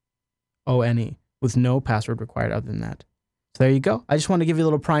 O-N-E, with no password required other than that. So there you go. I just want to give you a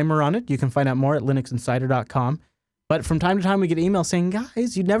little primer on it. You can find out more at linuxinsider.com. But from time to time, we get emails saying,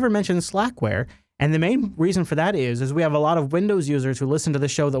 guys, you never mentioned Slackware. And the main reason for that is we have a lot of Windows users who listen to the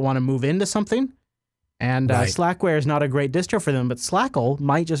show that want to move into something. And Slackware is not a great distro for them, but Slackle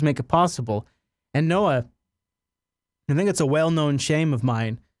might just make it possible. And Noah, I think it's a well-known shame of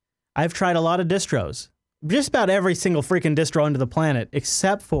mine. I've tried a lot of distros. Just about every single freaking distro under the planet,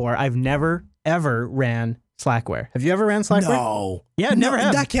 except for I've never, ever ran Slackware. Have you ever ran Slackware? No. Yeah, never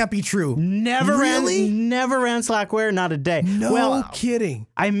have. That can't be true. Never ran Slackware, not a day. No kidding.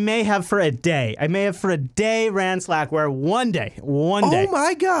 I may have for a day. ran Slackware one day. Oh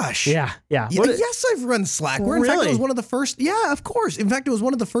my gosh. Yeah. Yes, I've run Slackware. In fact, it was one of the first. Yeah, of course. In fact, it was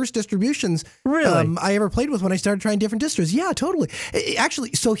one of the first distributions I ever played with when I started trying different distros. Yeah, totally.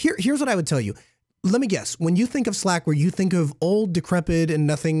 Actually, so here's what I would tell you. let me guess. When you think of Slackware, you think of old, decrepit, and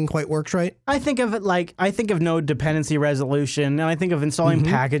nothing quite works right? I think of it like, I think of no dependency resolution, and I think of installing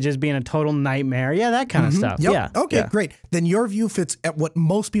packages being a total nightmare. Yeah, that kind of stuff. Yep. Yeah. Okay, yeah. great. Then your view fits at what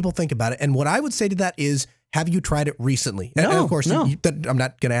most people think about it. And what I would say to that is, have you tried it recently? And of course, no. I'm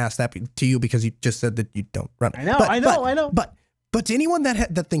not going to ask that to you because you just said that you don't run it. I know. But to anyone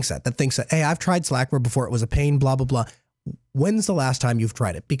that thinks that, hey, I've tried Slackware before, it was a pain, blah, blah, blah. When's the last time you've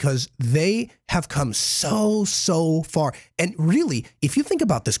tried it? Because they have come so far. And really, if you think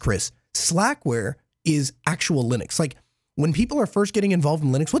about this, Chris, Slackware is actual Linux. Like when people are first getting involved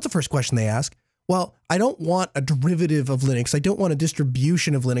in Linux, what's the first question they ask? Well, I don't want a derivative of Linux. I don't want a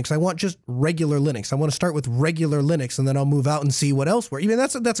distribution of Linux. I want just regular Linux. I want to start with regular Linux and then I'll move out and see what else works. Even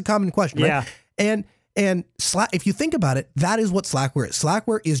that's a common question, right? Yeah. And if you think about it, that is what Slackware is.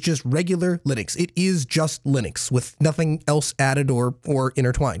 Slackware is just regular Linux. It is just Linux with nothing else added or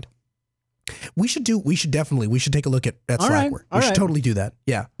intertwined. We should take a look at Slackware. We should totally do that.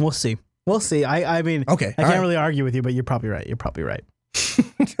 Yeah. We'll see. I mean, okay. I can't really argue with you, but you're probably right.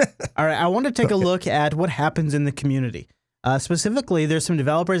 All right. I want to take a look at what happens in the community. Specifically, there's some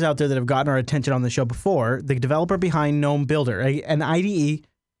developers out there that have gotten our attention on the show before. The developer behind GNOME Builder, an IDE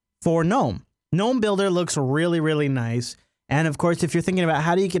for GNOME. GNOME Builder looks really, really nice. And of course, if you're thinking about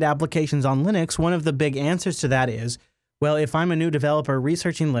how do you get applications on Linux, one of the big answers to that is, well, if I'm a new developer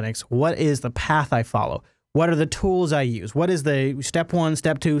researching Linux, what is the path I follow? What are the tools I use? What is the step 1,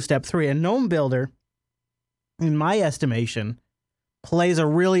 step 2, step 3? And GNOME Builder, in my estimation, plays a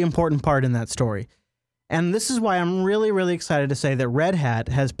really important part in that story. And this is why I'm really, really excited to say that Red Hat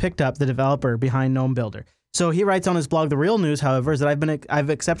has picked up the developer behind GNOME Builder. So he writes on his blog, The Real News, however, is that I've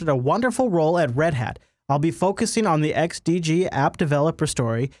accepted a wonderful role at Red Hat. I'll be focusing on the XDG app developer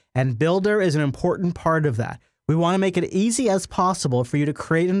story, and Builder is an important part of that. We want to make it easy as possible for you to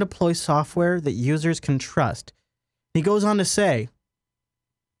create and deploy software that users can trust. He goes on to say,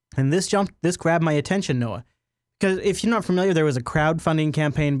 and this grabbed my attention, Noah, because if you're not familiar, there was a crowdfunding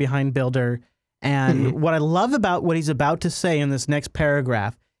campaign behind Builder, and what I love about what he's about to say in this next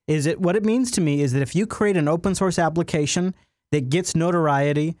paragraph is that what it means to me is that if you create an open source application that gets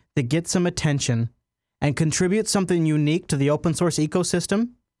notoriety, that gets some attention, and contributes something unique to the open source ecosystem,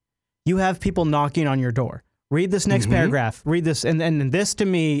 you have people knocking on your door. Read this next paragraph. Read this. And this to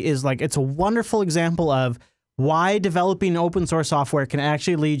me is like, it's a wonderful example of why developing open source software can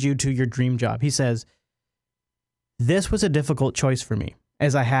actually lead you to your dream job. He says, this was a difficult choice for me,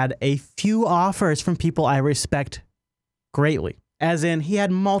 as I had a few offers from people I respect greatly. As in, he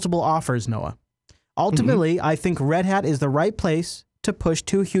had multiple offers, Noah. Ultimately, I think Red Hat is the right place to push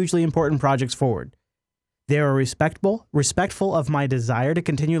two hugely important projects forward. They are respectful of my desire to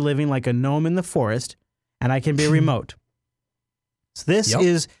continue living like a gnome in the forest, and I can be remote. So this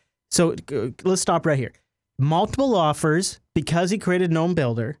is, so let's stop right here. Multiple offers because he created GNOME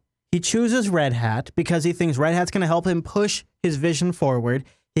Builder. He chooses Red Hat because he thinks Red Hat's going to help him push his vision forward.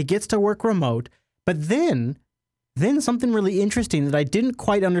 He gets to work remote, but then something really interesting that I didn't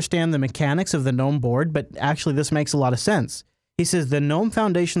quite understand the mechanics of the GNOME board, but actually this makes a lot of sense. He says the GNOME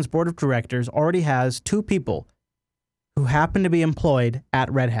Foundation's board of directors already has 2 people who happen to be employed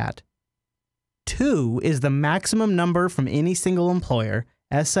at Red Hat. 2 is the maximum number from any single employer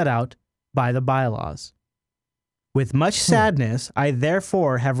as set out by the bylaws. With much sadness, I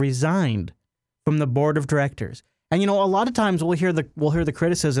therefore have resigned from the board of directors. And you know, a lot of times we'll hear the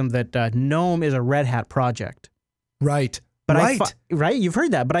criticism that GNOME is a Red Hat project. Right. But right, you've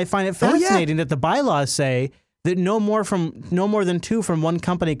heard that. But I find it fascinating that the bylaws say that no more than 2 from one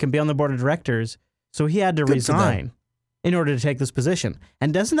company can be on the board of directors. So he had to resign in order to take this position.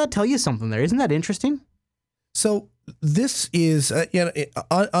 And doesn't that tell you something there? Isn't that interesting? So this is,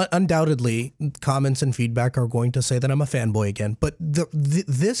 undoubtedly, comments and feedback are going to say that I'm a fanboy again. But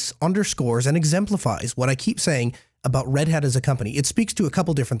this underscores and exemplifies what I keep saying about Red Hat as a company. It speaks to a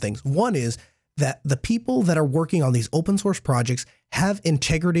couple different things. One is that the people that are working on these open source projects have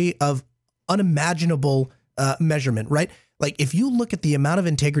integrity of unimaginable measurement, right? Like if you look at the amount of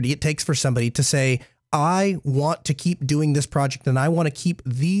integrity it takes for somebody to say, I want to keep doing this project and I want to keep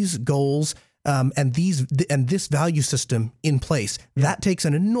these goals and this value system in place. That takes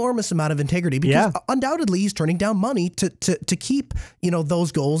an enormous amount of integrity because undoubtedly he's turning down money to keep,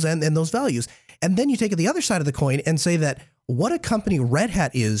 those goals and those values. And then you take it the other side of the coin and say that what a company Red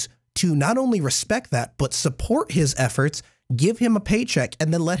Hat is to not only respect that, but support his efforts, give him a paycheck,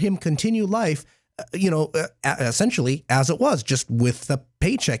 and then let him continue life, essentially as it was, just with the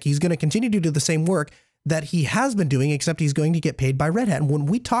paycheck. He's going to continue to do the same work that he has been doing, except he's going to get paid by Red Hat. And when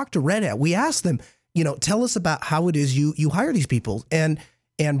we talk to Red Hat, we ask them, tell us about how it is you hire these people. And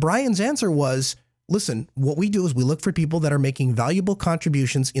Brian's answer was, listen, what we do is we look for people that are making valuable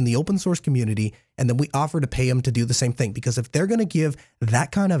contributions in the open source community, and then we offer to pay them to do the same thing. Because if they're going to give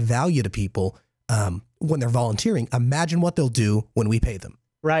that kind of value to people when they're volunteering, imagine what they'll do when we pay them.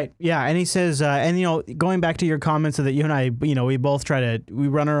 Right. Yeah. And he says, and you know, going back to your comments that you and I, you know, we both we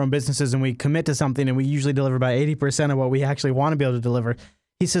run our own businesses and we commit to something and we usually deliver about 80% of what we actually want to be able to deliver.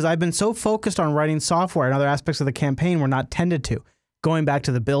 He says, I've been so focused on writing software and other aspects of the campaign were not tended to. Going back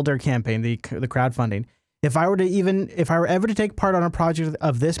to the builder campaign, the crowdfunding. If I were ever to take part on a project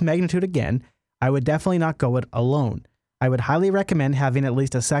of this magnitude again, I would definitely not go it alone. I would highly recommend having at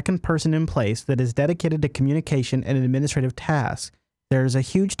least a second person in place that is dedicated to communication and administrative tasks. There is a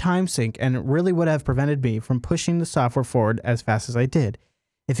huge time sink, and it really would have prevented me from pushing the software forward as fast as I did.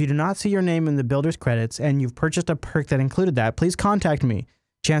 If you do not see your name in the builder's credits and you've purchased a perk that included that, please contact me.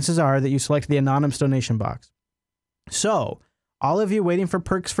 Chances are that you selected the anonymous donation box. So, all of you waiting for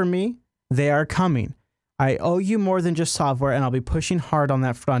perks from me, they are coming. I owe you more than just software, and I'll be pushing hard on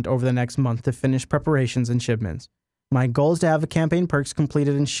that front over the next month to finish preparations and shipments. My goal is to have the campaign perks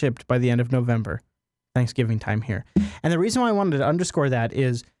completed and shipped by the end of November. Thanksgiving time here. And the reason why I wanted to underscore that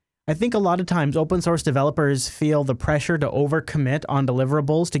is I think a lot of times open source developers feel the pressure to overcommit on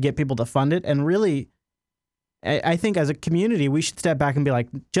deliverables to get people to fund it. And really, I think as a community, we should step back and be like,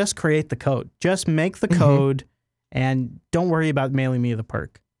 just create the code. Just make the code and don't worry about mailing me the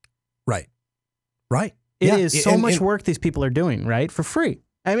perk. Right. Right. It is so much work these people are doing, right? For free.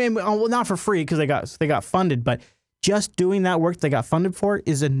 I mean, well, not for free because they got funded, but just doing that work they got funded for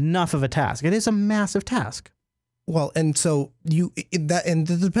is enough of a task. It is a massive task. Well, and so it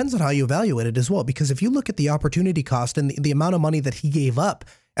depends on how you evaluate it as well, because if you look at the opportunity cost and the amount of money that he gave up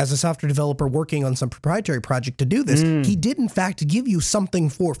as a software developer working on some proprietary project to do this, he did in fact give you something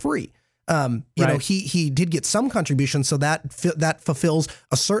for free. You know, he did get some contribution, so that fulfills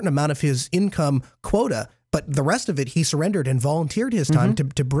a certain amount of his income quota, but the rest of it he surrendered and volunteered his time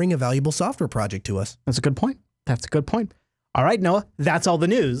to bring a valuable software project to us. That's a good point. That's a good point. All right, Noah, that's all the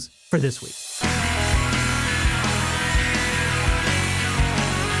news for this week.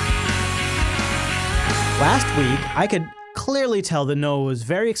 Last week, I could clearly tell that Noah was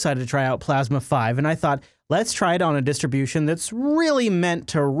very excited to try out Plasma 5, and I thought, let's try it on a distribution that's really meant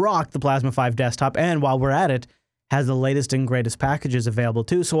to rock the Plasma 5 desktop, and while we're at it, has the latest and greatest packages available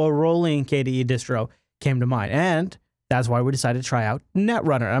too, so a rolling KDE distro came to mind, and that's why we decided to try out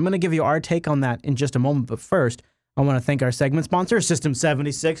Netrunner. I'm going to give you our take on that in just a moment, but first, I want to thank our segment sponsor,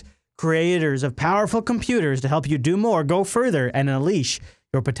 System76, creators of powerful computers to help you do more, go further, and unleash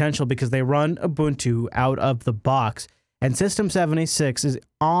your potential because they run Ubuntu out of the box. And System76 is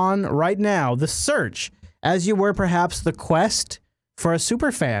on right now the search, as you were perhaps the quest for a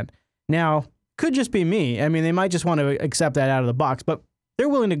superfan. Now, could just be me. I mean, they might just want to accept that out of the box, but they're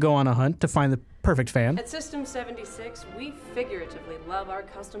willing to go on a hunt to find the perfect fan. At System76, we figuratively love our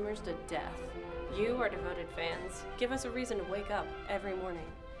customers to death. You, our devoted fans, give us a reason to wake up every morning.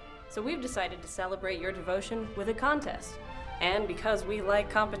 So we've decided to celebrate your devotion with a contest. And because we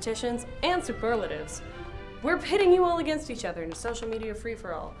like competitions and superlatives, we're pitting you all against each other in a social media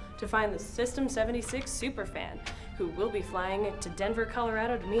free-for-all to find the System76 superfan, who will be flying to Denver,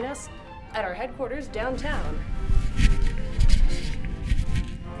 Colorado to meet us at our headquarters downtown.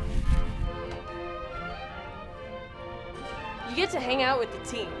 You get to hang out with the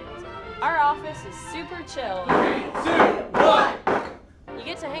team. Our office is super chill. 3, 2, 1! You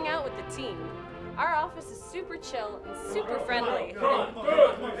get to hang out with the team. Our office is super chill and super friendly. Guys,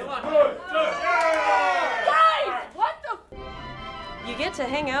 what the? You get to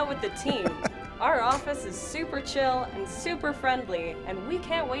hang out with the team. Our office is super chill and super friendly, and we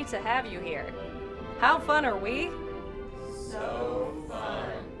can't wait to have you here. How fun are we? So fun.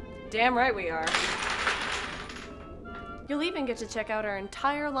 Damn right we are. You'll even get to check out our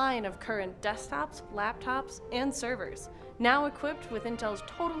entire line of current desktops, laptops, and servers, now equipped with Intel's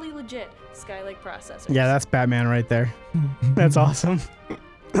totally legit Skylake processors. Yeah, that's Batman right there. That's awesome.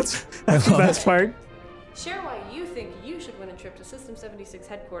 That's the best part. Share why you think you should win a trip to System76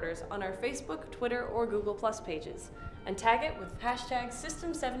 headquarters on our Facebook, Twitter, or Google Plus pages, and tag it with hashtag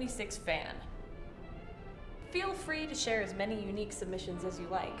System76fan. Feel free to share as many unique submissions as you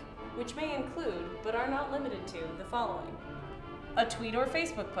like, which may include, but are not limited to, the following: a tweet or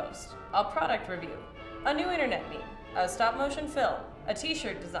Facebook post, a product review, a new internet meme, a stop-motion film, a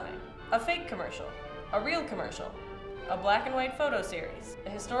t-shirt design, a fake commercial, a real commercial, a black and white photo series, a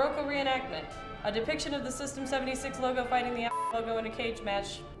historical reenactment, a depiction of the System76 logo fighting the logo in a cage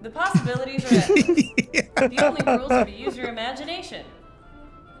match. The possibilities are endless. The only rules are to use your imagination.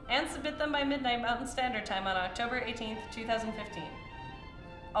 And submit them by midnight Mountain Standard Time on October 18th, 2015.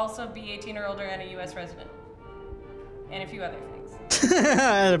 Also, be 18 or older and a U.S. resident. And a few other things.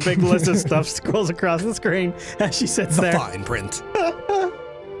 And a big list of stuff scrolls across the screen as she sits The there. fine print.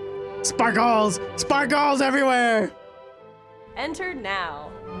 Sparkles! Sparkles everywhere! Enter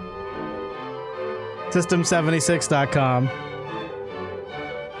now. System76.com.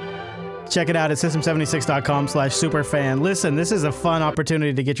 Check it out at system76.com/superfan. Listen, this is a fun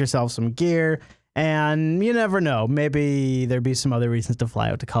opportunity to get yourself some gear, and you never know. Maybe there'd be some other reasons to fly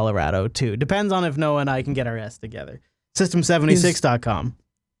out to Colorado, too. Depends on if Noah and I can get our S together. System76.com.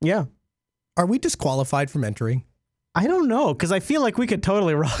 Yeah. Are we disqualified from entering? I don't know, because I feel like we could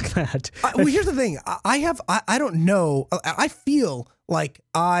totally rock that. Well, here's the thing. I don't know. I feel like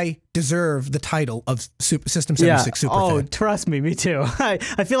I deserve the title of System 76 Superfan. Oh, trust me too. I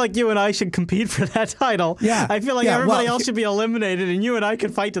feel like you and I should compete for that title. Yeah. I feel like everybody else should be eliminated, and you and I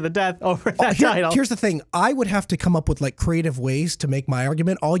could fight to the death over that title. Here's the thing. I would have to come up with like creative ways to make my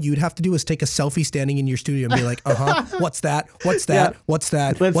argument. All you'd have to do is take a selfie standing in your studio and be like, what's that? What's that? What's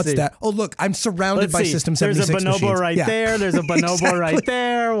that? What's that? Oh, look, I'm surrounded by System 76 There's a bonobo machines. right there. There's a bonobo right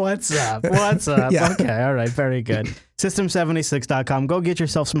there. What's up? What's up? Yeah. Okay, all right, very good. System76.com. Go get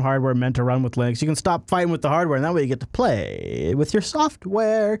yourself some hardware meant to run with Linux. You can stop fighting with the hardware, and that way you get to play with your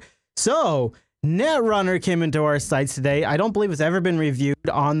software. So, Netrunner came into our sites today. I don't believe it's ever been reviewed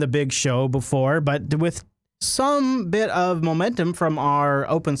on the big show before, but with some bit of momentum from our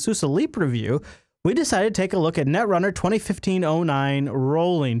OpenSUSE Leap review, we decided to take a look at Netrunner 2015-09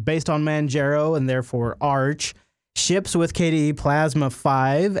 rolling, based on Manjaro and therefore Arch, ships with KDE Plasma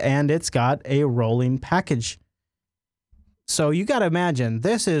 5, and it's got a rolling package. So you got to imagine,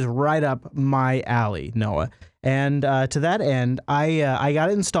 this is right up my alley, Noah. And to that end, I got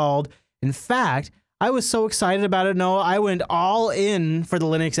it installed. In fact, I was so excited about it, Noah, I went all in for the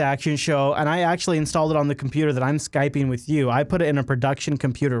Linux Action Show, and I actually installed it on the computer that I'm Skyping with you. I put it in a production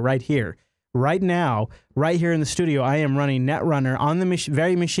computer right here. Right now, right here in the studio, I am running Netrunner on the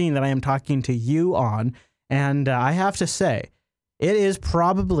very machine that I am talking to you on. And I have to say, it is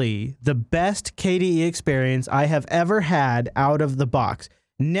probably the best KDE experience I have ever had out of the box.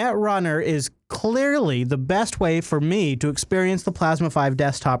 Netrunner is clearly the best way for me to experience the Plasma 5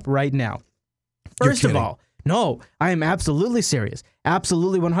 desktop right now. First of all, no, I am absolutely serious.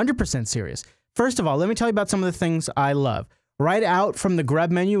 Absolutely 100% serious. First of all, let me tell you about some of the things I love. Right out from the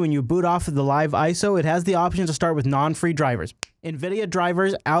grub menu, when you boot off of the live ISO, it has the option to start with non-free drivers. NVIDIA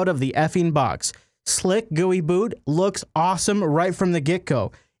drivers out of the effing box. Slick GUI boot, looks awesome right from the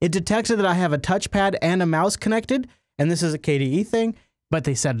get-go. It detected that I have a touchpad and a mouse connected, and this is a KDE thing, but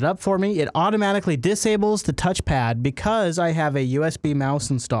they set it up for me. It automatically disables the touchpad because I have a USB mouse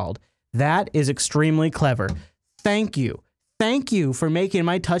installed. That is extremely clever. Thank you. Thank you for making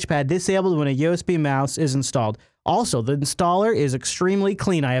my touchpad disabled when a USB mouse is installed. Also, the installer is extremely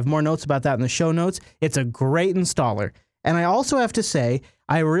clean. I have more notes about that in the show notes. It's a great installer. And I also have to say,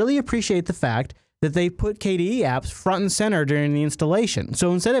 I really appreciate the fact that they put KDE apps front and center during the installation.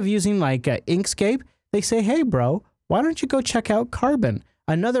 So instead of using like Inkscape, they say, hey bro, why don't you go check out Carbon,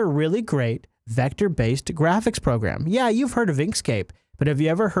 another really great vector-based graphics program. Yeah, you've heard of Inkscape, but have you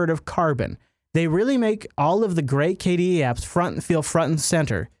ever heard of Carbon? They really make all of the great KDE apps feel front and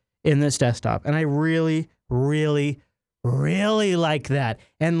center in this desktop. And I really, really, really like that.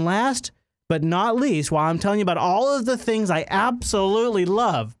 And last but not least, while I'm telling you about all of the things I absolutely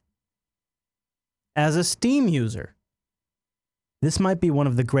love, as a Steam user, this might be one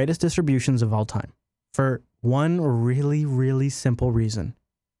of the greatest distributions of all time for one really, really simple reason.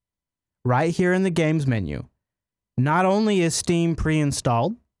 Right here in the games menu, not only is Steam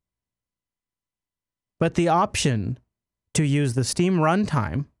pre-installed, but the option to use the Steam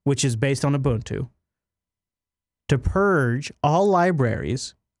runtime, which is based on Ubuntu, to purge all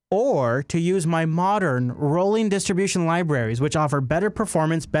libraries, or to use my modern rolling distribution libraries, which offer better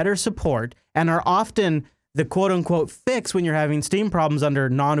performance, better support, and are often the quote-unquote fix when you're having Steam problems under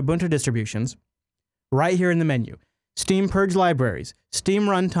non-Ubuntu distributions, right here in the menu. Steam Purge Libraries, Steam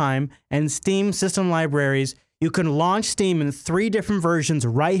Runtime, and Steam System Libraries. You can launch Steam in 3 different versions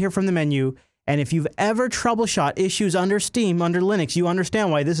right here from the menu, and if you've ever troubleshot issues under Steam, under Linux, you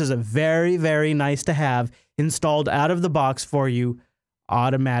understand why this is a very, very nice to have installed out of the box for you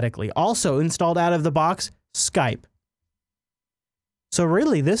automatically. Also installed out of the box, Skype. So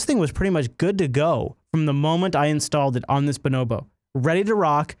really, this thing was pretty much good to go from the moment I installed it on this Bonobo. Ready to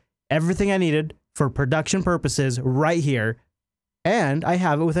rock, everything I needed for production purposes right here, and I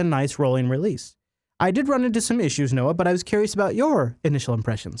have it with a nice rolling release. I did run into some issues, Noah, but I was curious about your initial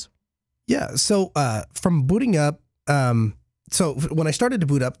impressions. Yeah, so from booting up, so when I started to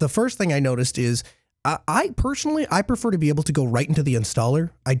boot up, the first thing I noticed is I personally, I prefer to be able to go right into the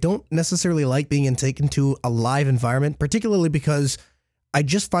installer. I don't necessarily like being taken to a live environment, particularly because I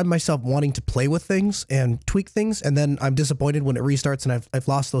just find myself wanting to play with things and tweak things, and then I'm disappointed when it restarts and I've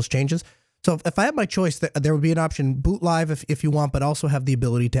lost those changes. So if I had my choice, there would be an option, boot live if you want, but also have the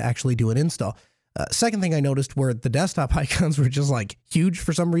ability to actually do an install. Second thing I noticed were the desktop icons were just like huge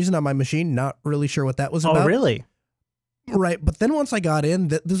for some reason on my machine. Not really sure what that was about. Oh, really? Right. But then once I got in,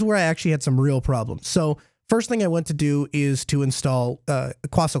 this is where I actually had some real problems. So first thing I went to do is to install a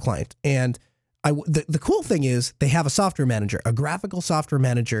Quasso client. And the cool thing is they have a software manager, a graphical software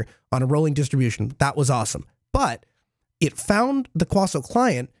manager on a rolling distribution. That was awesome. But it found the Quasso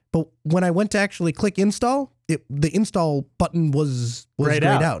client. But when I went to actually click install, the install button was grayed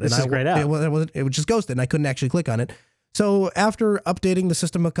out. This is grayed out. It was just ghosted, and I couldn't actually click on it. So after updating the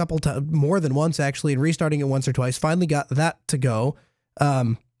system a couple times, more than once actually, and restarting it once or twice, finally got that to go,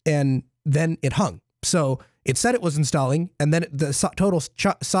 and then it hung. So it said it was installing, and then the total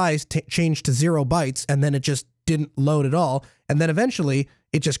size changed to 0 bytes, and then it just didn't load at all. And then eventually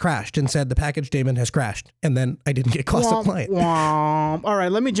it just crashed and said the package daemon has crashed. And then I didn't get Quasso client. All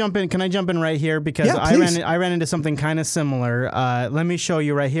right, let me jump in. Can I jump in right here? Because yeah, I ran into something kind of similar. Let me show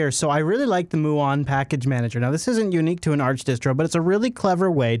you right here. So I really like the Muon package manager. Now, this isn't unique to an Arch distro, but it's a really clever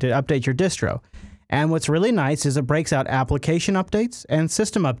way to update your distro. And what's really nice is it breaks out application updates and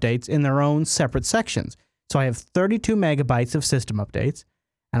system updates in their own separate sections. So I have 32 megabytes of system updates,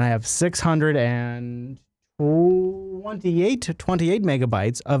 and I have 628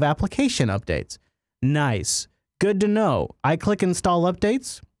 megabytes of application updates. Nice. Good to know. I click install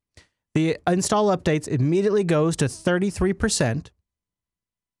updates. The install updates immediately goes to 33%.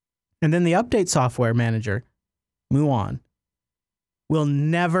 And then the update software manager, Muon, will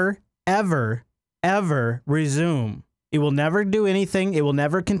never, ever, ever resume. It will never do anything. It will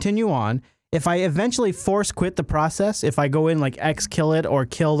never continue on. If I eventually force quit the process, if I go in like X kill it or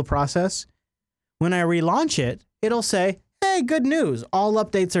kill the process, when I relaunch it, it'll say, hey, good news, all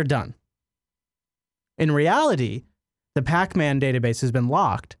updates are done. In reality, the Pac-Man database has been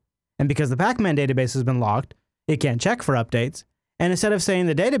locked. And because the Pac-Man database has been locked, it can't check for updates. And instead of saying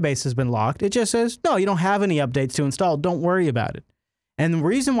the database has been locked, it just says, no, you don't have any updates to install. Don't worry about it. And the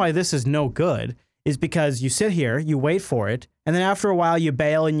reason why this is no good is because you sit here, you wait for it, and then after a while you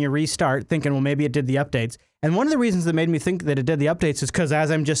bail and you restart thinking, well, maybe it did the updates. And one of the reasons that made me think that it did the updates is because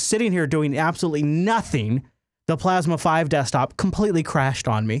as I'm just sitting here doing absolutely nothing, the Plasma 5 desktop completely crashed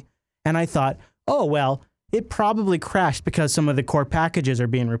on me. And I thought, oh, well, it probably crashed because some of the core packages are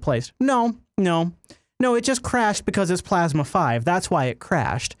being replaced. No, it just crashed because it's Plasma 5. That's why it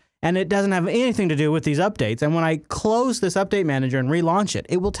crashed. And it doesn't have anything to do with these updates. And when I close this update manager and relaunch it,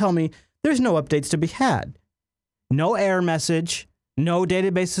 it will tell me there's no updates to be had. No error message, no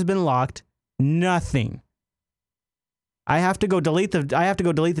database has been locked, nothing. I have to go delete the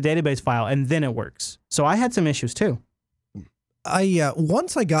database file and then it works. So I had some issues too.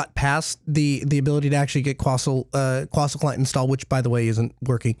 Once I got past the ability to actually get Quasso client installed, which by the way isn't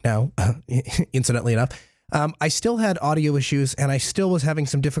working now, incidentally enough, I still had audio issues and I still was having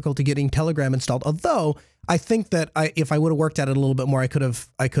some difficulty getting Telegram installed. Although I think that if I would have worked at it a little bit more, I could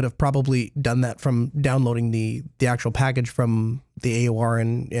have probably done that from downloading the actual package from the AOR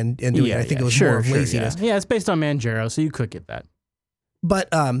and doing it. I think it was more of laziness. Yeah, it's based on Manjaro, so you could get that.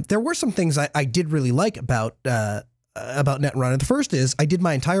 But there were some things I did really like about Netrunner. The first is I did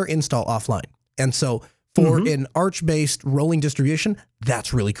my entire install offline. And so for an Arch-based rolling distribution,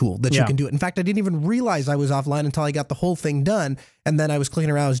 that's really cool that you can do it. In fact, I didn't even realize I was offline until I got the whole thing done. And then I was clicking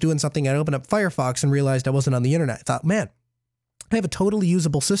around, I was doing something, I opened up Firefox and realized I wasn't on the internet. I thought, man, I have a totally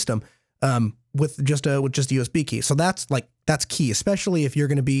usable system with just a USB key. So that's key, especially if you're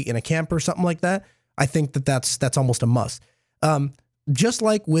going to be in a camp or something like that. I think that's almost a must. Just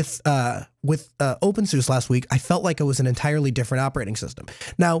like with OpenSUSE last week, I felt like it was an entirely different operating system.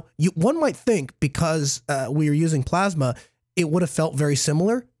 Now, one might think because we were using Plasma, it would have felt very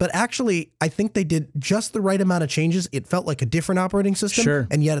similar, but actually, I think they did just the right amount of changes. It felt like a different operating system,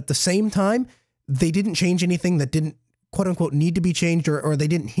 and yet at the same time, they didn't change anything that didn't quote unquote need to be changed, or they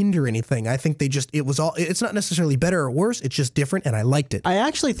didn't hinder anything. I think it's not necessarily better or worse, it's just different, and I liked it. I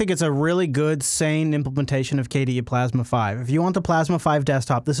actually think it's a really good, sane implementation of KDE Plasma 5. If you want the Plasma 5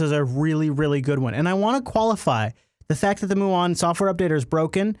 desktop, this is a really, really good one. And I want to qualify the fact that the Muon software updater is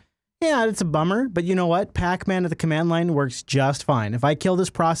broken. Yeah, it's a bummer, but you know what? Pac-Man at the command line works just fine. If I kill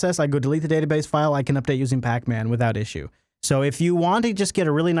this process, I go delete the database file, I can update using Pac-Man without issue. So if you want to just get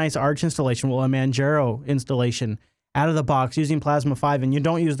a really nice Arch installation, well, a Manjaro installation, out of the box using Plasma 5 and you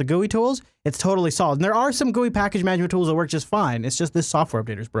don't use the GUI tools, it's totally solid. And there are some GUI package management tools that work just fine. It's just this software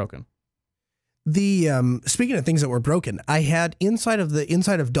updater is broken. Speaking of things that were broken, I had inside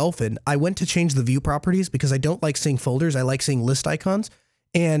of Dolphin, I went to change the view properties because I don't like seeing folders. I like seeing list icons,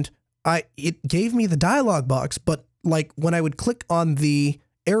 and it gave me the dialog box, but like when I would click on the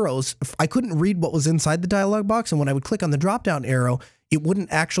arrows, I couldn't read what was inside the dialog box, and when I would click on the drop down arrow, it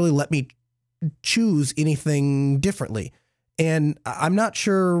wouldn't actually let me choose anything differently. And I'm not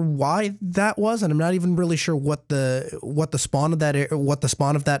sure why that was, and I'm not even really sure what the spawn of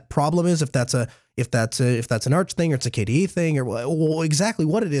that problem is. If that's an Arch thing or it's a KDE thing or exactly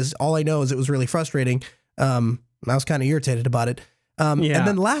what it is. All I know is it was really frustrating. I was kind of irritated about it. And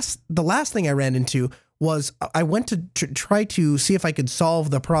then the last thing I ran into was I went to try to see if I could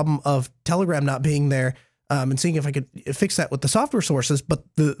solve the problem of Telegram not being there. And seeing if I could fix that with the software sources, but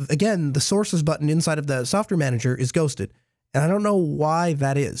the sources button inside of the software manager is ghosted. And I don't know why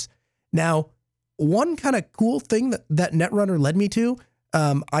that is. Now, one kind of cool thing that Netrunner led me to,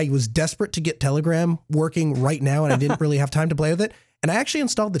 I was desperate to get Telegram working right now, and I didn't really have time to play with it. And I actually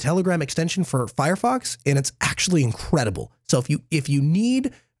installed the Telegram extension for Firefox, and it's actually incredible. So if you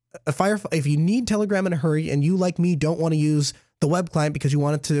need Telegram in a hurry, and you like me don't want to use the web client because you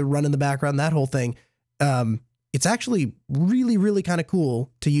want it to run in the background, that whole thing, it's actually really, really kind of cool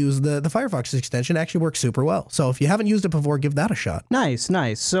to use the Firefox extension. It actually works super well. So if you haven't used it before, give that a shot. Nice.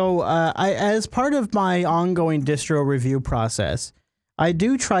 So as part of my ongoing distro review process, I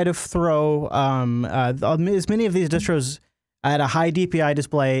do try to throw as many of these distros at a high DPI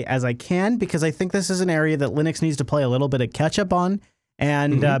display as I can, because I think this is an area that Linux needs to play a little bit of catch up on.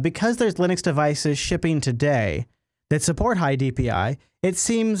 And because there's Linux devices shipping today that support high DPI, it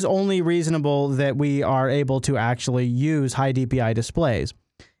seems only reasonable that we are able to actually use high DPI displays.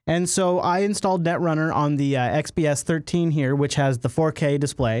 And so I installed Netrunner on the XPS 13 here, which has the 4K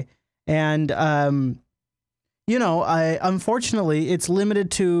display. And, unfortunately, it's limited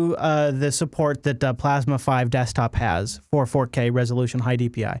to the support that Plasma 5 desktop has for 4K resolution high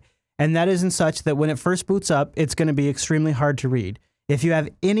DPI. And that is in such that when it first boots up, it's going to be extremely hard to read. If you have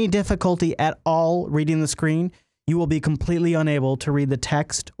any difficulty at all reading the screen, you will be completely unable to read the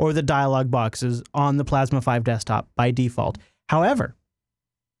text or the dialog boxes on the Plasma 5 desktop by default. However,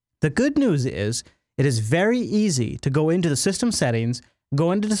 the good news is it is very easy to go into the system settings,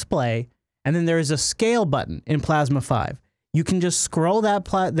 go into display, and then there is a scale button in Plasma 5. You can just scroll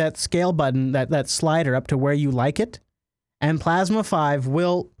that scale button, that slider up to where you like it, and Plasma 5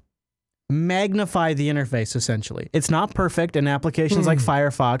 will magnify the interface, essentially. It's not perfect, and applications like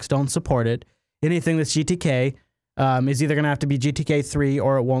Firefox don't support it. Anything that's GTK is either going to have to be GTK 3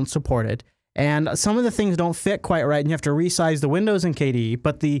 or it won't support it. And some of the things don't fit quite right, and you have to resize the windows in KDE,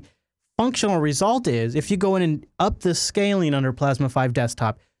 but the functional result is, if you go in and up the scaling under Plasma 5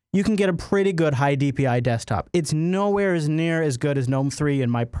 desktop, you can get a pretty good high DPI desktop. It's nowhere as near as good as GNOME 3 in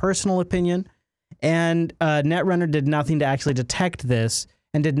my personal opinion, and Netrunner did nothing to actually detect this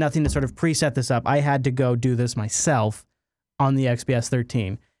and did nothing to sort of preset this up. I had to go do this myself on the XPS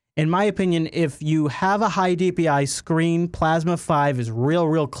 13. In my opinion, if you have a high DPI screen, Plasma 5 is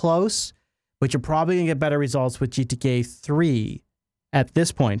real close, but you're probably going to get better results with GTK 3 at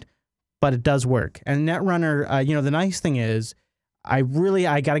this point, but it does work. And Netrunner, the nice thing is, I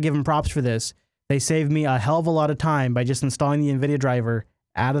got to give them props for this. They saved me a hell of a lot of time by just installing the NVIDIA driver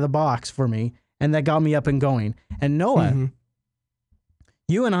out of the box for me, and that got me up and going. And Noah,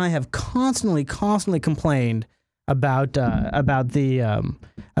 you and I have constantly complained about I'm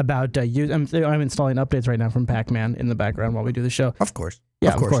installing updates right now from Pac-Man in the background while we do the show. Of course.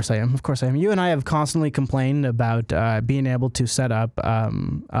 Yeah, of course I am. You and I have constantly complained about being able to set up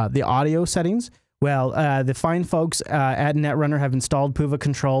the audio settings. Well, the fine folks at Netrunner have installed Puva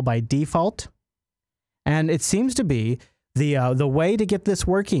Control by default, and it seems to be the way to get this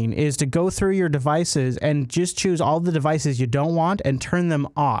working is to go through your devices and just choose all the devices you don't want and turn them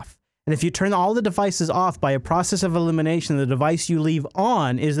off. And if you turn all the devices off by a process of elimination, the device you leave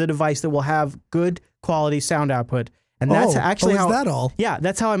on is the device that will have good quality sound output. And that's actually how. Is that all? Yeah,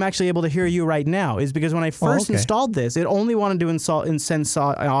 that's how I'm actually able to hear you right now. Is because when I first installed this, it only wanted to send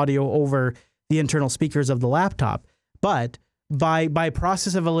audio over the internal speakers of the laptop. But by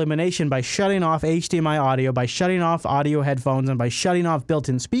process of elimination, by shutting off HDMI audio, by shutting off audio headphones, and by shutting off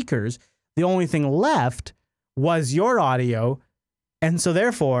built-in speakers, the only thing left was your audio. And so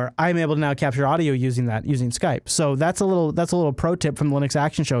therefore, I'm able to now capture audio using Skype. So that's a little pro tip from the Linux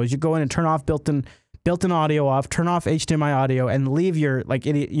Action Show is you go in and turn off built-in audio off, turn off HDMI audio, and leave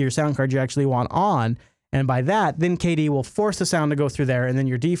your sound card you actually want on. And by that, then KDE will force the sound to go through there, and then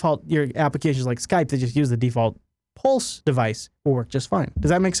your applications like Skype that just use the default Pulse device will work just fine. Does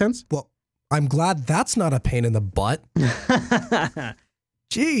that make sense? Well, I'm glad that's not a pain in the butt.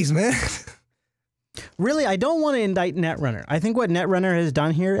 Jeez, man. Really, I don't want to indict Netrunner. I think what Netrunner has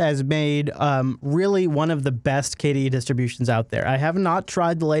done here has made really one of the best KDE distributions out there. I have not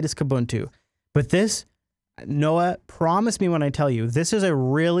tried the latest Kubuntu, but this, Noah, promise me when I tell you, this is a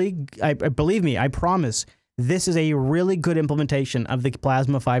really, believe me, I promise, this is a really good implementation of the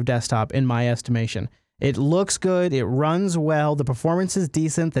Plasma 5 desktop in my estimation. It looks good, it runs well, the performance is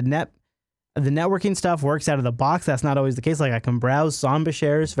decent, the networking stuff works out of the box. That's not always the case. Like I can browse Samba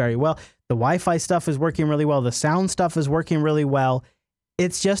shares very well. The Wi-Fi stuff is working really well. The sound stuff is working really well.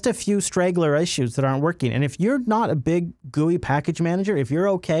 It's just a few straggler issues that aren't working. And if you're not a big GUI package manager, if you're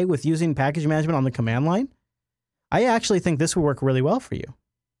okay with using package management on the command line, I actually think this will work really well for you.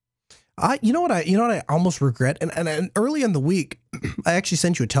 You know what I almost regret, and early in the week, I actually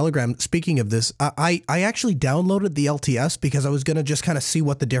sent you a telegram. Speaking of this, I actually downloaded the LTS because I was going to just kind of see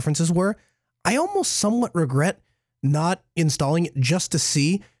what the differences were. I almost somewhat regret not installing it just to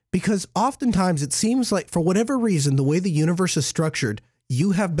see, because oftentimes it seems like for whatever reason, the way the universe is structured,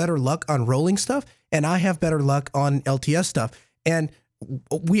 you have better luck on rolling stuff and I have better luck on LTS stuff. And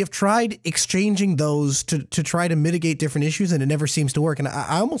we have tried exchanging those to try to mitigate different issues, and it never seems to work. And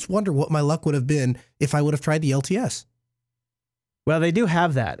I almost wonder what my luck would have been if I would have tried the LTS. Well, they do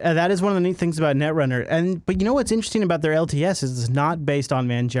have that. That is one of the neat things about Netrunner. But you know what's interesting about their LTS is it's not based on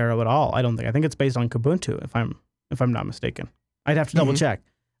Manjaro at all. I don't think. I think it's based on Kubuntu, if I'm not mistaken. I'd have to double check.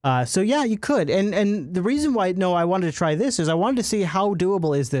 So yeah, you could. And the reason why I wanted to try this is I wanted to see how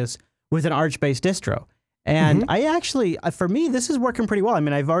doable is this with an Arch-based distro. And I actually, for me, this is working pretty well. I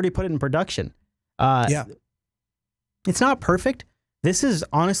mean, I've already put it in production. Yeah. It's not perfect. This is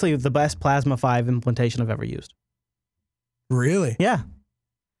honestly the best Plasma 5 implementation I've ever used. Really? Yeah.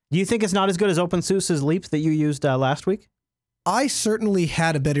 Do you think it's not as good as OpenSUSE's Leaps that you used last week? I certainly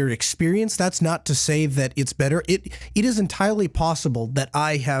had a better experience. That's not to say that it's better. It is entirely possible that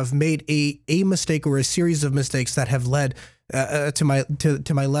I have made a mistake or a series of mistakes that have led to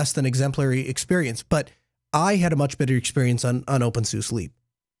my less than exemplary experience. But I had a much better experience on OpenSUSE Leap.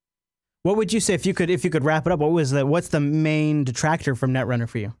 What would you say if you could wrap it up? What's the main detractor from Netrunner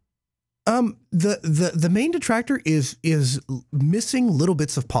for you? The main detractor is missing little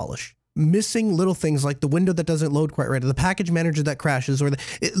bits of polish, missing little things like the window that doesn't load quite right, or the package manager that crashes, or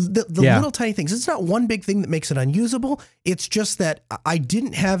the little tiny things. It's not one big thing that makes it unusable. It's just that I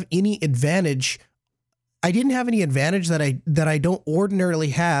didn't have any advantage. I didn't have any advantage that I don't ordinarily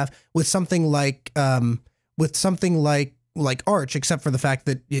have with something like Arch, except for the fact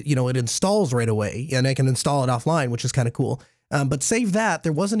that it installs right away and I can install it offline, which is kind of cool. But save that,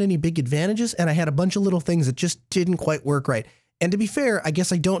 there wasn't any big advantages, and I had a bunch of little things that just didn't quite work right. And to be fair, I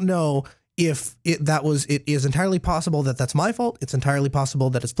guess I don't know if it is entirely possible that that's my fault, it's entirely possible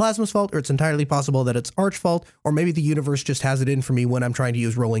that it's Plasma's fault, or it's entirely possible that it's Arch fault, or maybe the universe just has it in for me when I'm trying to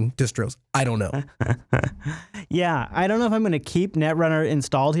use rolling distros. I don't know. Yeah, I don't know if I'm going to keep Netrunner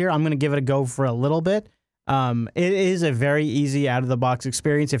installed here. I'm going to give it a go for a little bit. It is a very easy out-of-the-box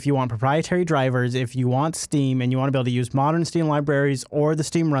experience if you want proprietary drivers, if you want Steam, and you want to be able to use modern Steam libraries or the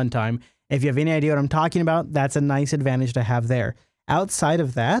Steam runtime. If you have any idea what I'm talking about, that's a nice advantage to have there. Outside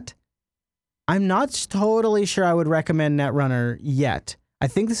of that, I'm not totally sure I would recommend Netrunner yet. I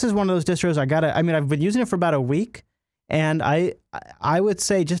think this is one of those distros I've been using it for about a week, and I would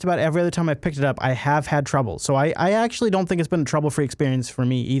say just about every other time I picked it up, I have had trouble. So I actually don't think it's been a trouble-free experience for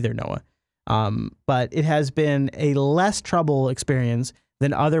me either, Noah. But it has been a less trouble experience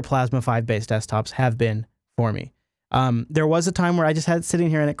than other Plasma 5-based desktops have been for me. There was a time where I just had it sitting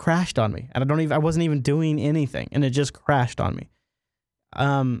here and it crashed on me, and I wasn't even doing anything, and it just crashed on me.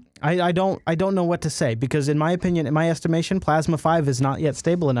 I don't know what to say, because in my opinion, in my estimation, Plasma 5 is not yet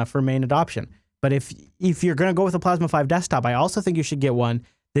stable enough for main adoption. But if you're going to go with a Plasma 5 desktop, I also think you should get one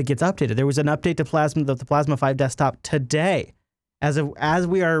that gets updated. There was an update to the Plasma 5 desktop today. As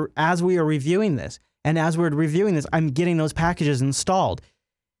we are reviewing this, and as we're reviewing this, I'm getting those packages installed.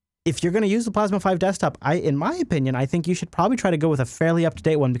 If you're going to use the Plasma 5 desktop, in my opinion, I think you should probably try to go with a fairly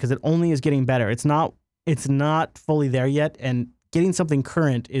up-to-date one, because it only is getting better. It's not fully there yet, and getting something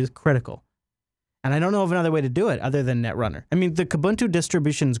current is critical. And I don't know of another way to do it other than Netrunner. I mean, the Kubuntu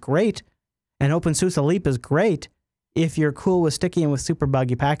distribution is great, and OpenSUSE Leap is great if you're cool with sticking with super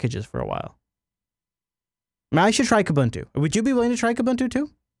buggy packages for a while. I should try Kubuntu. Would you be willing to try Kubuntu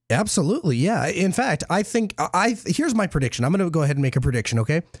too? Absolutely, yeah. In fact, I think here's my prediction. I'm going to go ahead and make a prediction,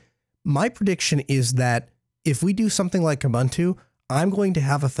 okay? My prediction is that if we do something like Kubuntu, I'm going to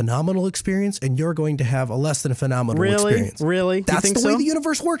have a phenomenal experience, and you're going to have a less than a phenomenal experience. Really? That's the way the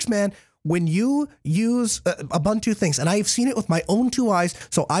universe works, man. when you use Ubuntu things, and I've seen it with my own 2 eyes,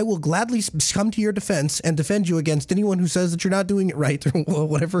 so I will gladly come to your defense and defend you against anyone who says that you're not doing it right or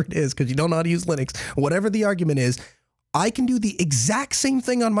whatever it is, because you don't know how to use Linux, whatever the argument is. I can do the exact same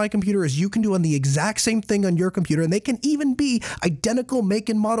thing on my computer as you can do on the exact same thing on your computer, and they can even be identical make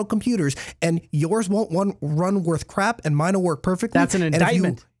and model computers, and yours won't run worth crap, and mine will work perfectly. That's an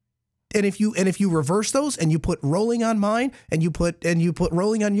indictment. And if you reverse those and you put rolling on mine and you put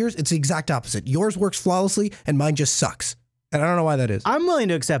rolling on yours, it's the exact opposite. Yours works flawlessly and mine just sucks. And I don't know why that is. I'm willing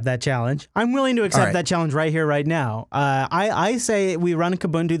to accept that challenge. I'm willing to accept that challenge right here, right now. I say we run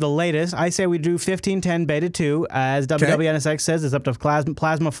Kubuntu the latest. I say we do 15.10 beta 2. As WWNSX says, it's up to Plasma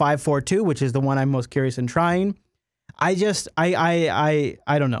 5.4.2, which is the one I'm most curious in trying. I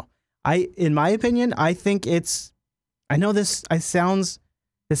don't know. In my opinion, I think I know this sounds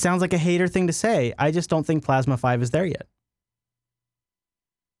like a hater thing to say. I just don't think Plasma 5 is there yet.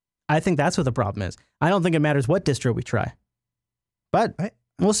 I think that's what the problem is. I don't think it matters what distro we try. But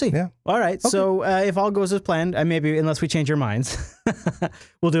we'll see. Yeah. All right. Okay. So if all goes as planned, maybe unless we change our minds,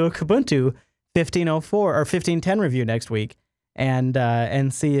 we'll do a Kubuntu 15.04 or 15.10 review next week, and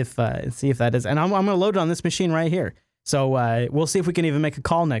see if that is. And I'm going to load it on this machine right here. So we'll see if we can even make a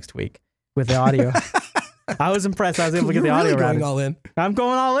call next week with the audio. I was impressed. I was able to get the audio really around. Going all in. I'm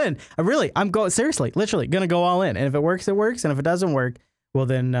going all in. I'm going seriously, literally going to go all in. And if it works, it works. And if it doesn't work, well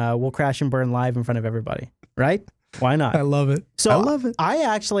then we'll crash and burn live in front of everybody. Right? Why not? I love it. So I love it.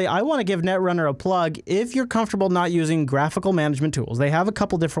 I want to give Netrunner a plug. If you're comfortable not using graphical management tools, they have a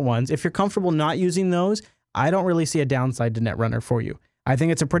couple different ones. If you're comfortable not using those, I don't really see a downside to Netrunner for you. I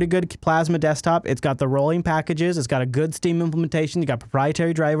think it's a pretty good Plasma desktop. It's got the rolling packages. It's got a good Steam implementation. You got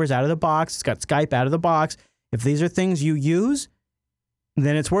proprietary drivers out of the box. It's got Skype out of the box. If these are things you use,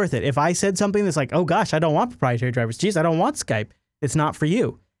 then it's worth it. If I said something that's like, oh gosh, I don't want proprietary drivers. Geez, I don't want Skype. It's not for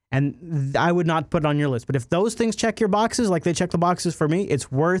you. And I would not put it on your list. But if those things check your boxes like they check the boxes for me, it's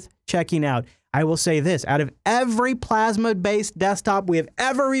worth checking out. I will say this, out of every Plasma-based desktop we have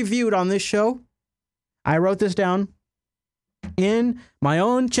ever reviewed on this show, I wrote this down in my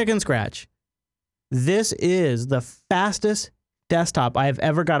own chicken scratch. This is the fastest desktop I have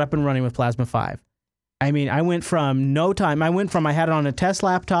ever got up and running with Plasma 5. I mean, I went from I had it on a test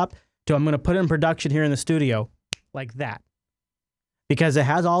laptop to I'm going to put it in production here in the studio like that. Because it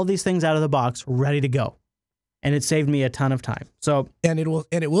has all these things out of the box ready to go. And it saved me a ton of time. So and it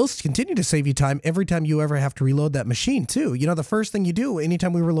will continue to save you time every time you ever have to reload that machine too. You know, the first thing you do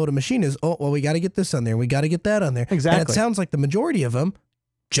anytime we reload a machine is, oh, well, we got to get this on there. We got to get that on there. Exactly. And it sounds like the majority of them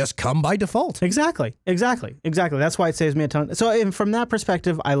just come by default. Exactly. That's why it saves me a ton. So from that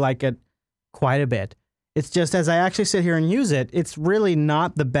perspective, I like it quite a bit. It's just as I actually sit here and use it, it's really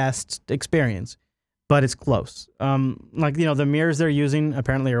not the best experience. But it's close. The mirrors they're using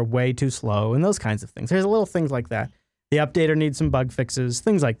apparently are way too slow and those kinds of things. There's little things like that. The updater needs some bug fixes,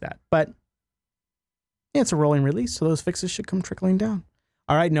 things like that. But yeah, it's a rolling release, so those fixes should come trickling down.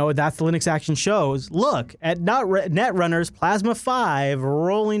 All right, Noah, that's the Linux Action Shows. Look at Netrunner's Plasma 5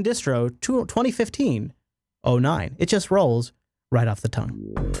 rolling distro 2015-09. It just rolls right off the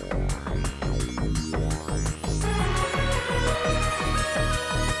tongue.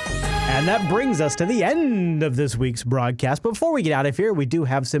 And that brings us to the end of this week's broadcast. But before we get out of here, we do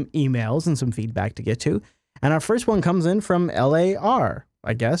have some emails and some feedback to get to. And our first one comes in from LAR,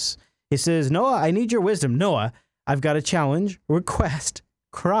 I guess. He says, Noah, I need your wisdom. Noah, I've got a challenge, request,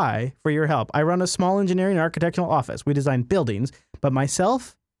 cry for your help. I run a small engineering and architectural office. We design buildings, but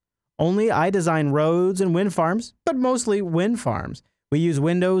myself, only I design roads and wind farms, but mostly wind farms. We use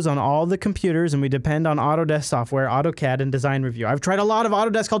Windows on all the computers, and we depend on Autodesk software, AutoCAD, and Design Review. I've tried a lot of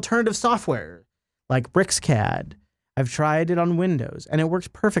Autodesk alternative software, like BricsCAD. I've tried it on Windows, and it works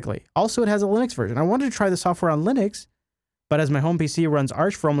perfectly. Also, it has a Linux version. I wanted to try the software on Linux, but as my home PC runs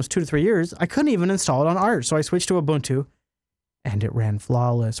Arch for almost 2 to 3 years, I couldn't even install it on Arch, so I switched to Ubuntu, and it ran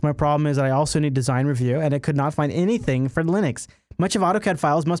flawless. My problem is that I also need Design Review, and I could not find anything for Linux. Much of AutoCAD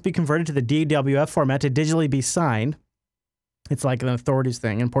files must be converted to the DWF format to digitally be signed. It's like an authorities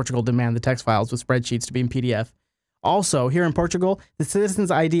thing. In Portugal, demand the text files with spreadsheets to be in PDF. Also, here in Portugal, the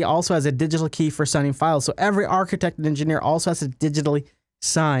Citizen's ID also has a digital key for signing files. So every architect and engineer also has to digitally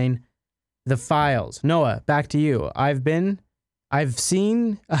sign the files. Noah, back to you. I've been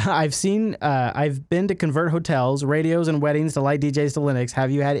to convert hotels, radios, and weddings to light DJs to Linux.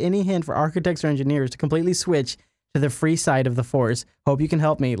 Have you had any hint for architects or engineers to completely switch to the free side of the force? Hope you can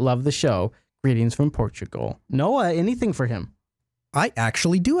help me. Love the show. Greetings from Portugal. Noah, anything for him? I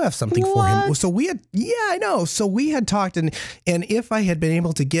actually do have something for him. So we had, I know. So we had talked, and if I had been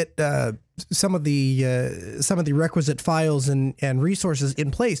able to get some of the requisite files and resources in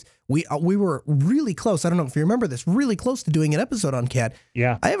place, we were really close. I don't know if you remember this, really close to doing an episode on CAD.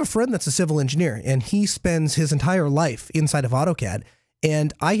 Yeah. I have a friend that's a civil engineer, and he spends his entire life inside of AutoCAD.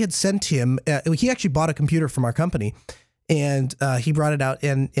 And I had sent him, he actually bought a computer from our company. And he brought it out,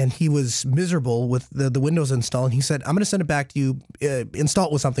 and he was miserable with the Windows install. And he said, I'm going to send it back to you, install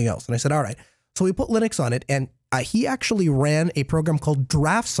it with something else. And I said, all right. So we put Linux on it, and he actually ran a program called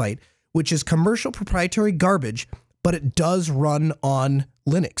DraftSite, which is commercial proprietary garbage, but it does run on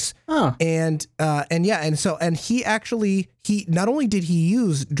Linux. Oh. And he not only did he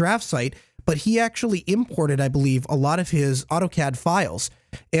use DraftSite, but he actually imported, I believe, a lot of his AutoCAD files.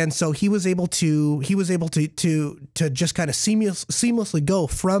 And so he was able to just kind of seamlessly go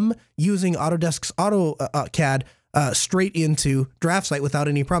from using Autodesk's AutoCAD straight into DraftSite without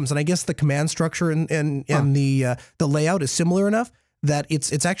any problems. And I guess the command structure and the layout is similar enough that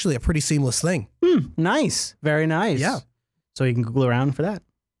it's actually a pretty seamless thing. Nice. Very nice. Yeah. So you can Google around for that.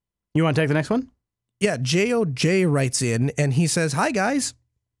 You want to take the next one? Yeah. JOJ writes in and he says, "Hi guys.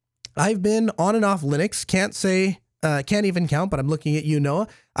 I've been on and off Linux. Can't even count, but I'm looking at you, Noah.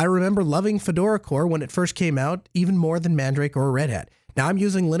 I remember loving Fedora Core when it first came out, even more than Mandrake or Red Hat. Now I'm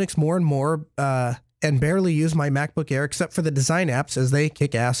using Linux more and more and barely use my MacBook Air except for the design apps as they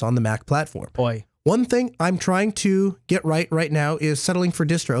kick ass on the Mac platform. Boy. One thing I'm trying to get right now is settling for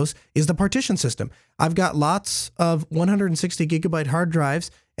distros is the partition system. I've got lots of 160 gigabyte hard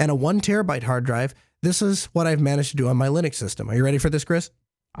drives and a 1 terabyte hard drive. This is what I've managed to do on my Linux system. Are you ready for this, Chris?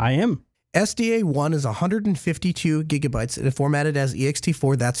 I am. SDA1 is 152 gigabytes and formatted as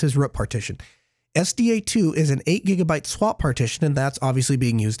ext4. That's his root partition. SDA2 is an 8 gigabyte swap partition, and that's obviously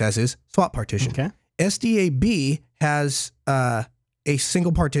being used as his swap partition. Okay. SDAB has a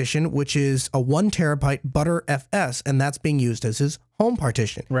single partition, which is a 1 terabyte Btrfs, and that's being used as his home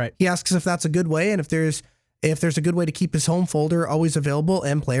partition. Right. He asks if that's a good way, and if there's a good way to keep his home folder always available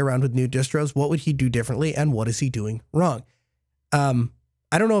and play around with new distros, what would he do differently, and what is he doing wrong?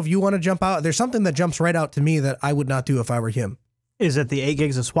 I don't know if you want to jump out. There's something that jumps right out to me that I would not do if I were him. Is it the 8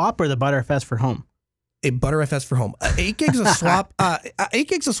 gigs of swap or the Btrfs for home? A Btrfs for home. 8 gigs of swap. 8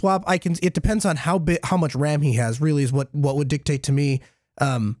 gigs of swap. It depends on how much RAM he has. Really, is what would dictate to me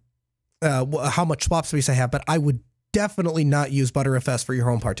how much swap space I have. But I would definitely not use Btrfs for your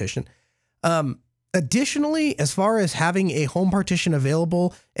home partition. Additionally, as far as having a home partition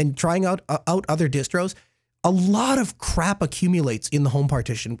available and trying out other distros, a lot of crap accumulates in the home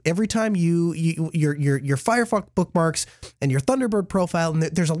partition. Every time your Firefox bookmarks and your Thunderbird profile, and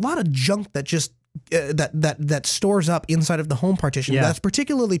there's a lot of junk that just that stores up inside of the home partition. Yeah. That's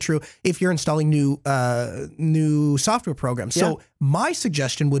particularly true if you're installing new software programs. Yeah. So my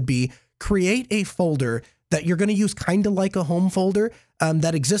suggestion would be create a folder that you're going to use kind of like a home folder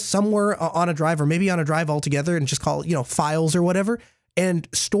that exists somewhere on a drive or maybe on a drive altogether, and just call it, files or whatever, and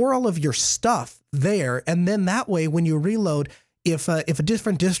store all of your stuff there. And then that way, when you reload, if a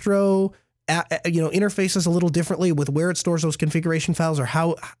different distro interfaces a little differently with where it stores those configuration files or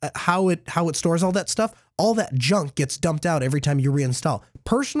how it stores all that stuff, all that junk gets dumped out every time you reinstall.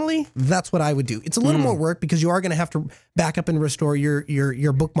 Personally, that's what I would do. It's a little more work because you are going to have to back up and restore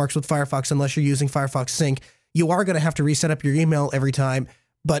your bookmarks with Firefox unless you're using Firefox Sync. You are going to have to reset up your email every time.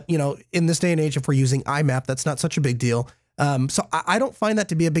 But in this day and age, if we're using IMAP, that's not such a big deal. So I don't find that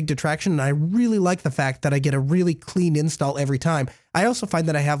to be a big detraction, and I really like the fact that I get a really clean install every time. I also find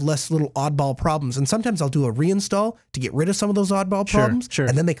that I have less little oddball problems, and sometimes I'll do a reinstall to get rid of some of those oddball problems,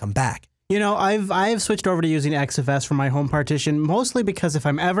 and then they come back. I've switched over to using XFS for my home partition, mostly because if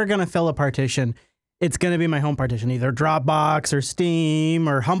I'm ever going to fill a partition, it's going to be my home partition, either Dropbox or Steam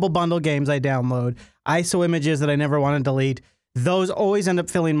or Humble Bundle games I download, ISO images that I never want to delete. Those always end up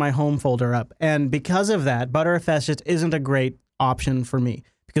filling my home folder up. And because of that, Btrfs just isn't a great option for me.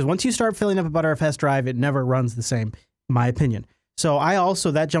 Because once you start filling up a Btrfs drive, it never runs the same, in my opinion. So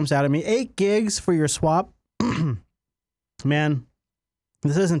that jumps out at me. 8 gigs for your swap. Man,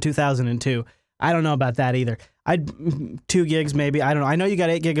 this isn't 2002. I don't know about that either. 2 gigs maybe. I don't know. I know you got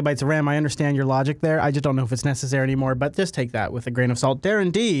 8 gigabytes of RAM. I understand your logic there. I just don't know if it's necessary anymore. But just take that with a grain of salt.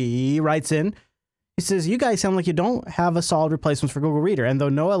 Darren D writes in. He says, you guys sound like you don't have a solid replacement for Google Reader. And though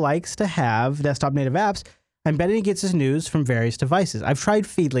Noah likes to have desktop native apps, I'm betting he gets his news from various devices. I've tried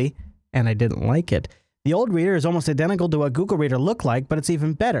Feedly, and I didn't like it. The old Reader is almost identical to what Google Reader looked like, but it's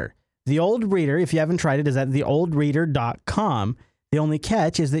even better. The old Reader, if you haven't tried it, is at theoldreader.com. The only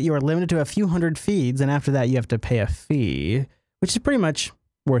catch is that you are limited to a few hundred feeds, and after that you have to pay a fee, which is pretty much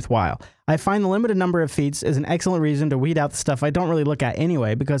worthwhile. I find the limited number of feeds is an excellent reason to weed out the stuff I don't really look at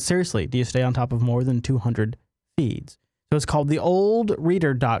anyway, because seriously, do you stay on top of more than 200 feeds? So it's called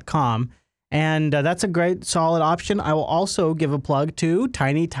theoldreader.com, and that's a great, solid option. I will also give a plug to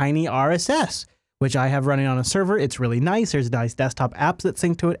Tiny RSS, which I have running on a server. It's really nice. There's nice desktop apps that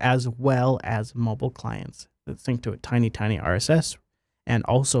sync to it, as well as mobile clients that sync to it. Tiny RSS, and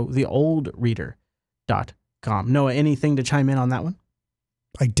also theoldreader.com. Noah, anything to chime in on that one?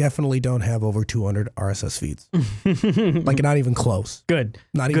 I definitely don't have over 200 RSS feeds. Like, not even close. Good.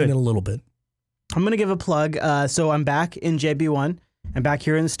 Not even in a little bit. I'm going to give a plug. So I'm back in JB1. I'm back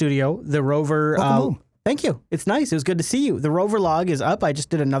here in the studio. The Rover. Welcome home. Thank you. It's nice. It was good to see you. The Rover log is up. I just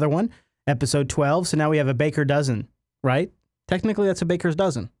did another one, episode 12. So now we have a Baker dozen, right? Technically, that's a Baker's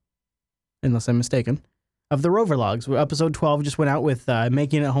dozen, unless I'm mistaken, of the Rover logs. Episode 12 just went out with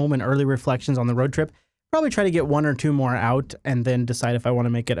making it home and early reflections on the road trip. Probably try to get one or two more out and then decide if I want to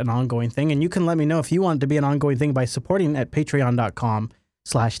make it an ongoing thing. And you can let me know if you want it to be an ongoing thing by supporting at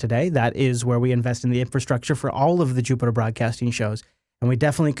patreon.com/today. That is where we invest in the infrastructure for all of the Jupiter Broadcasting shows. And we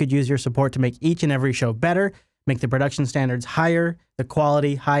definitely could use your support to make each and every show better, make the production standards higher, the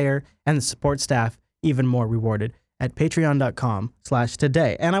quality higher, and the support staff even more rewarded at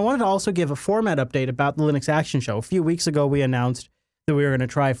patreon.com/today. And I wanted to also give a format update about the Linux Action Show. A few weeks ago, we announced that we were going to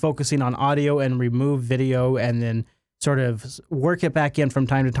try focusing on audio and remove video and then sort of work it back in from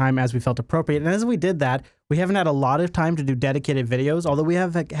time to time as we felt appropriate. And as we did that, we haven't had a lot of time to do dedicated videos, although we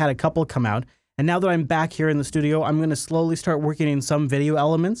have had a couple come out. And now that I'm back here in the studio, I'm going to slowly start working in some video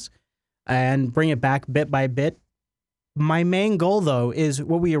elements and bring it back bit by bit. My main goal, though, is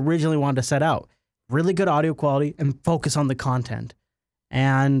what we originally wanted to set out. Really good audio quality and focus on the content.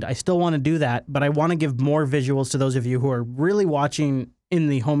 And I still want to do that, but I want to give more visuals to those of you who are really watching in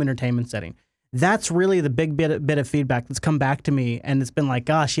the home entertainment setting. That's really the big bit of feedback that's come back to me, and it's been like,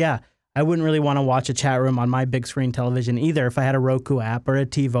 gosh, yeah, I wouldn't really want to watch a chat room on my big screen television either if I had a Roku app or a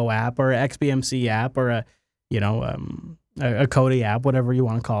TiVo app or an XBMC app or a Kodi app, whatever you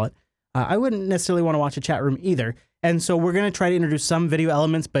want to call it. I wouldn't necessarily want to watch a chat room either. And so we're going to try to introduce some video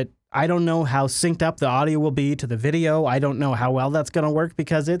elements, but I don't know how synced up the audio will be to the video. I don't know how well that's going to work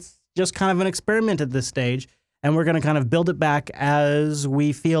because it's just kind of an experiment at this stage. And we're going to kind of build it back as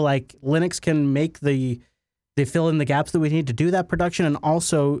we feel like Linux can make the fill in the gaps that we need to do that production, and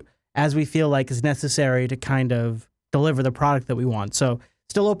also as we feel like is necessary to kind of deliver the product that we want. So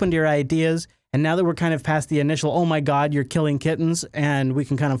still open to your ideas. And now that we're kind of past the initial, oh my God, you're killing kittens, and we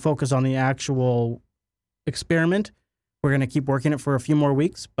can kind of focus on the actual experiment, we're going to keep working it for a few more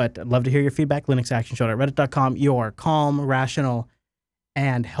weeks, but I'd love to hear your feedback. linuxactionshow.reddit.com. Your calm, rational,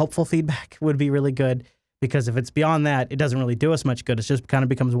 and helpful feedback would be really good, because if it's beyond that, it doesn't really do us much good. It just kind of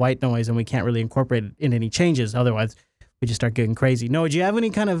becomes white noise, and we can't really incorporate it in any changes. Otherwise, we just start getting crazy. Noah, do you have any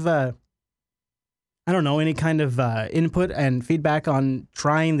kind of, input and feedback on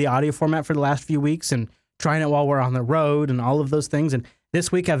trying the audio format for the last few weeks and trying it while we're on the road and all of those things? And this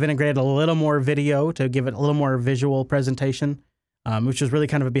week, I've integrated a little more video to give it a little more visual presentation, which is really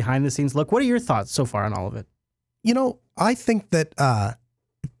kind of a behind-the-scenes look. What are your thoughts so far on all of it? You know, I think that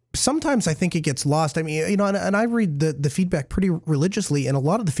sometimes I think it gets lost. I mean, you know, and I read the feedback pretty religiously, and a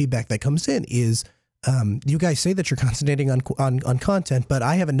lot of the feedback that comes in is you guys say that you're concentrating on content, but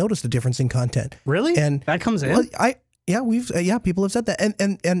I haven't noticed a difference in content. Really? And that comes in? Well, people have said that,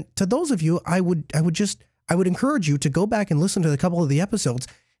 and to those of you, I would encourage you to go back and listen to a couple of the episodes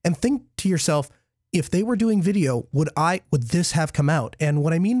and think to yourself, if they were doing video, would this have come out? And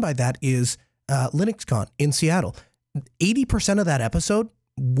what I mean by that is LinuxCon in Seattle. 80% of that episode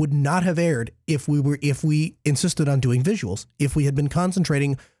would not have aired if we insisted on doing visuals, if we had been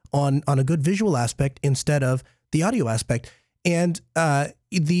concentrating on a good visual aspect instead of the audio aspect. And my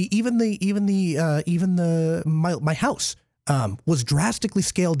house was drastically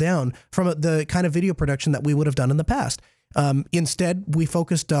scaled down from the kind of video production that we would have done in the past. Instead, we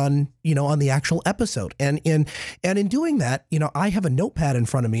focused on the actual episode, and in doing that, I have a notepad in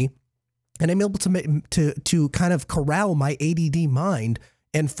front of me, and I'm able to kind of corral my ADD mind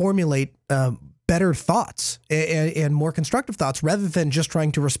and formulate better thoughts and more constructive thoughts, rather than just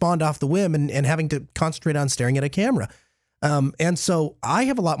trying to respond off the whim and having to concentrate on staring at a camera. And so I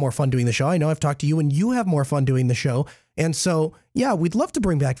have a lot more fun doing the show. I know I've talked to you, and you have more fun doing the show. And so, yeah, we'd love to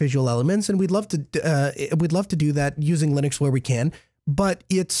bring back visual elements, and we'd love to do that using Linux where we can. But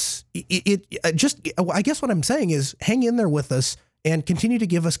I guess what I'm saying is, hang in there with us and continue to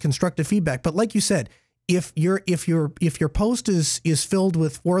give us constructive feedback. But like you said, if your post is filled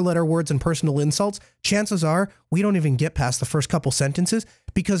with 4-letter words and personal insults, chances are we don't even get past the first couple sentences,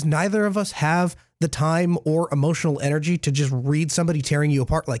 because neither of us have the time or emotional energy to just read somebody tearing you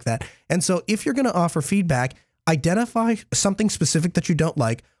apart like that. And so if you're going to offer feedback, identify something specific that you don't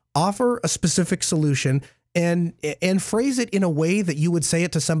like, offer a specific solution, and phrase it in a way that you would say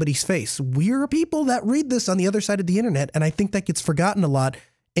it to somebody's face. We're people that read this on the other side of the internet, and I think that gets forgotten a lot.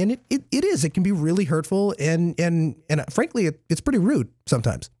 And it can be really hurtful, and frankly, it's pretty rude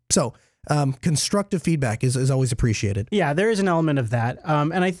sometimes. So constructive feedback is always appreciated. Yeah, there is an element of that.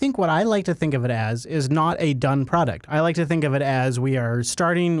 And I think what I like to think of it as is not a done product. I like to think of it as we are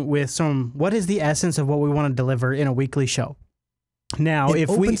starting with what is the essence of what we want to deliver in a weekly show. Now, if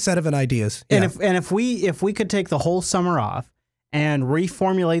open set of ideas. And if we could take the whole summer off and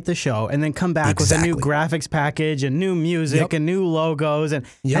reformulate the show and then come back with a new graphics package and new music and new logos and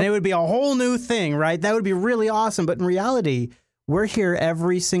it would be a whole new thing, right? That would be really awesome. But in reality, we're here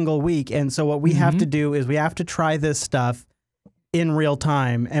every single week. And so what we have to do is we have to try this stuff in real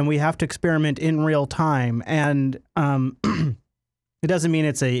time, and we have to experiment in real time. And it doesn't mean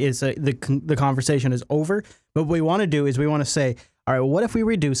the conversation is over. But what we want to do is we want to say, all right, well, what if we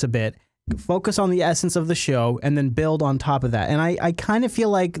reduce a bit, focus on the essence of the show, and then build on top of that? And I kind of feel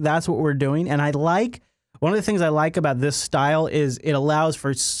like that's what we're doing. And one of the things I like about this style is it allows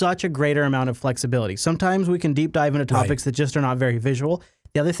for such a greater amount of flexibility. Sometimes we can deep dive into topics that just are not very visual.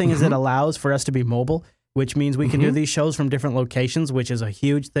 The other thing is it allows for us to be mobile, which means we can do these shows from different locations, which is a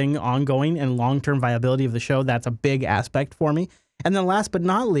huge thing, ongoing and long-term viability of the show. That's a big aspect for me. And then last but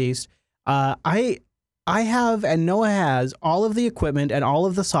not least, I have, and Noah has, all of the equipment and all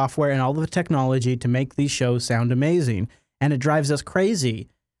of the software and all of the technology to make these shows sound amazing. And it drives us crazy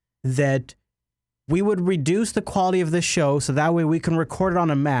that we would reduce the quality of this show so that way we can record it on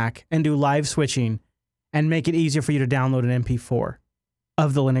a Mac and do live switching and make it easier for you to download an MP4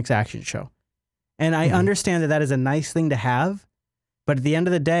 of the Linux Action Show. And I understand that that is a nice thing to have, but at the end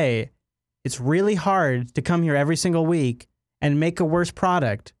of the day, it's really hard to come here every single week and make a worse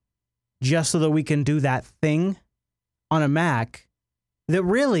product just so that we can do that thing on a Mac that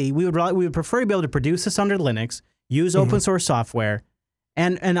really we would prefer to be able to produce this under Linux, use open source software.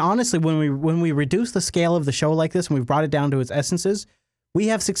 And honestly, when we reduce the scale of the show like this and we've brought it down to its essences, we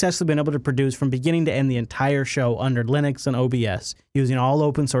have successfully been able to produce from beginning to end the entire show under Linux and OBS using all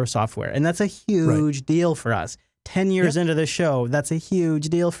open source software. And that's a huge deal for us. 10 years into the show, that's a huge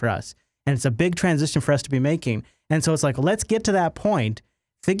deal for us. And it's a big transition for us to be making. And so it's like, let's get to that point,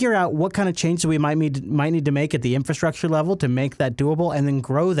 figure out what kind of changes we might need to make at the infrastructure level to make that doable, and then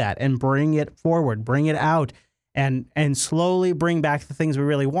grow that and bring it forward, bring it out, and slowly bring back the things we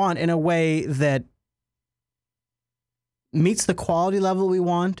really want in a way that meets the quality level we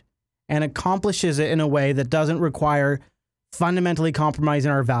want and accomplishes it in a way that doesn't require fundamentally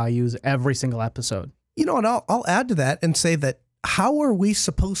compromising our values every single episode. You know, and I'll add to that and say that how are we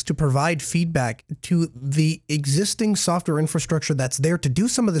supposed to provide feedback to the existing software infrastructure that's there to do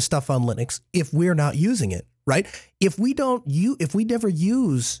some of this stuff on Linux if we're not using it, right? If we never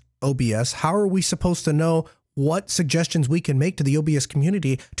use OBS, how are we supposed to know what suggestions we can make to the OBS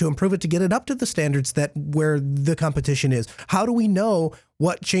community to improve it, to get it up to the standards that where the competition is? How do we know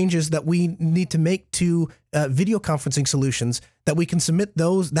what changes that we need to make to video conferencing solutions that we can submit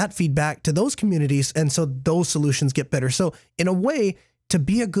that feedback to those communities, and so those solutions get better? So in a way, to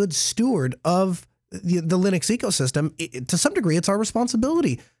be a good steward of the Linux ecosystem, to some degree, it's our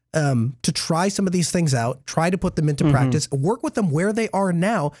responsibility to try some of these things out, try to put them into practice, work with them where they are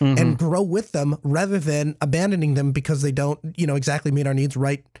now, and grow with them rather than abandoning them because they don't, exactly meet our needs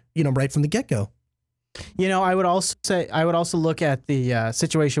right from the get-go. I would also look at the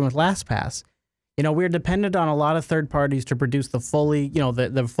situation with LastPass. We're dependent on a lot of third parties to produce the fully,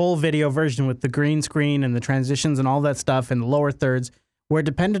 the full video version with the green screen and the transitions and all that stuff and the lower thirds. We're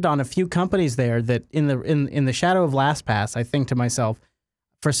dependent on a few companies there that in the shadow of LastPass, I think to myself,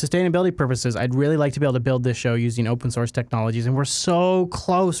 for sustainability purposes, I'd really like to be able to build this show using open source technologies. And we're so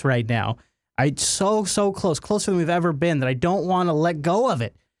close right now. So close, closer than we've ever been, that I don't want to let go of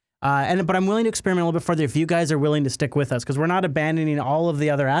it. But I'm willing to experiment a little bit further if you guys are willing to stick with us, because we're not abandoning all of the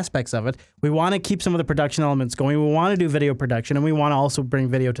other aspects of it. We want to keep some of the production elements going. We want to do video production, and we want to also bring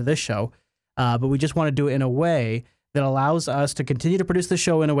video to this show. But we just want to do it in a way that allows us to continue to produce the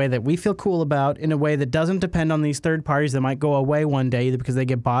show in a way that we feel cool about, in a way that doesn't depend on these third parties that might go away one day either because they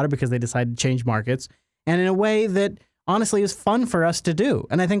get bought or because they decide to change markets, and in a way that honestly is fun for us to do.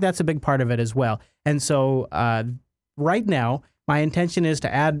 And I think that's a big part of it as well. And so right now, my intention is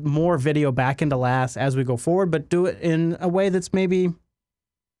to add more video back into LAS as we go forward, but do it in a way that's maybe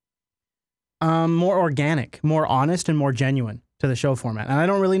more organic, more honest, and more genuine to the show format. And I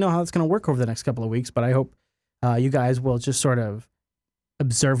don't really know how it's going to work over the next couple of weeks, but I hope you guys will just sort of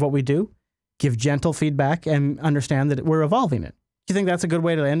observe what we do, give gentle feedback, and understand that we're evolving it. Do you think that's a good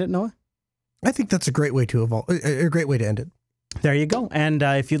way to end it, Noah? I think that's a great way to evolve. A great way to end it. There you go. And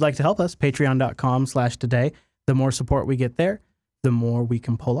if you'd like to help us, patreon.com/today. The more support we get there, the more we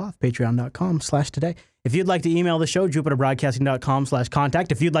can pull off. Patreon.com/today. If you'd like to email the show,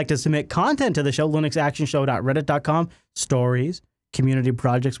 jupiterbroadcasting.com/contact. If you'd like to submit content to the show, linuxactionshow.reddit.com. Stories, community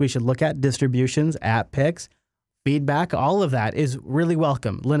projects we should look at, distributions, app picks, feedback, all of that is really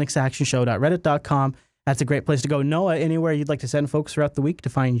welcome. linuxactionshow.reddit.com. That's a great place to go. Noah, anywhere you'd like to send folks throughout the week to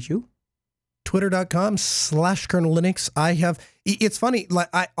find you? Twitter.com/Kernel Linux. It's funny, like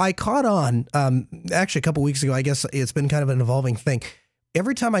I caught on, actually a couple weeks ago, I guess it's been kind of an evolving thing.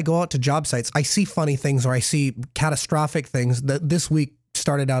 Every time I go out to job sites, I see funny things or I see catastrophic things. That this week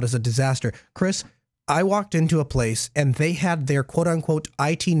started out as a disaster. Chris, I walked into a place and they had their quote unquote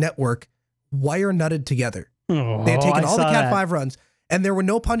IT network wire nutted together. Oh, they had taken all the that. Cat5 runs and there were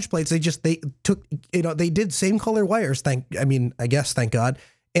no punch plates. They took, they did same color wires. Thank God.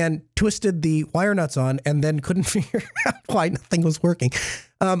 And twisted the wire nuts on and then couldn't figure out why nothing was working.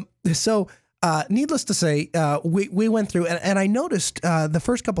 So needless to say, we went through and I noticed the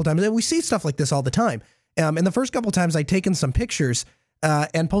first couple of times, and we see stuff like this all the time. And the first couple of times I'd taken some pictures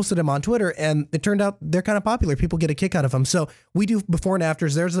and posted them on Twitter, and it turned out they're kind of popular. People get a kick out of them. So we do before and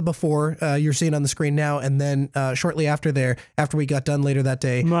afters. There's the before you're seeing on the screen now, and then shortly after we got done later that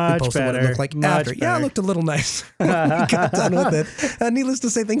day, we posted what it looked like after. Yeah, it looked a little nice. We got done with it. Needless to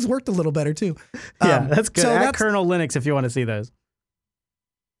say, things worked a little better too. Yeah, that's good. So at Kernel Linux if you want to see those.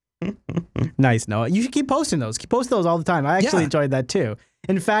 Nice, Noah. You should keep posting those. Keep posting those all the time. I actually enjoyed that too.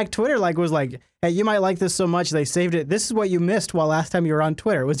 In fact, Twitter was like, hey, you might like this so much they saved it. This is what you missed while last time you were on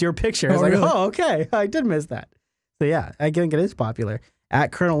Twitter. It was your picture. I was really? Oh, okay. I did miss that. So yeah, I think it is popular.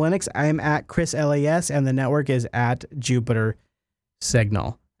 At Kernel Linux, I'm at Chris LAS, and the network is at Jupiter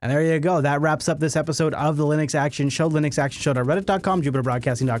Signal. And there you go. That wraps up this episode of the Linux Action Show. linuxactionshow.reddit.com,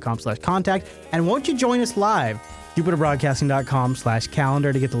 jupiterbroadcasting.com/contact. And won't you join us live?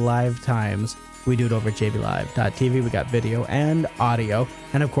 jupiterbroadcasting.com/calendar to get the live times. We do it over at jblive.tv. We got video and audio.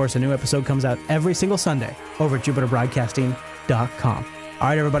 And of course, a new episode comes out every single Sunday over at jupiterbroadcasting.com. All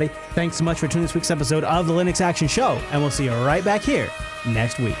right, everybody. Thanks so much for tuning this week's episode of the Linux Action Show. And we'll see you right back here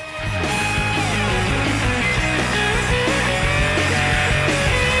next week.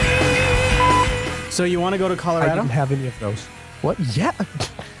 So you want to go to Colorado? I didn't have any of those. What? Yeah.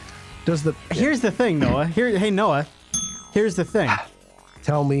 Here's the thing, Noah. Hey, Noah. Here's the thing.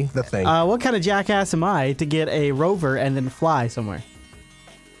 Tell me the thing. What kind of jackass am I to get a rover and then fly somewhere?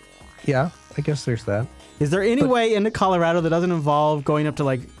 Yeah, I guess there's that. Is there any way into Colorado that doesn't involve going up to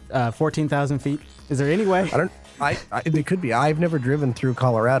like 14,000 feet? Is there any way? It could be. I've never driven through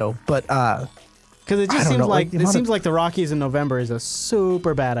Colorado, but because it just seems like the Rockies in November is a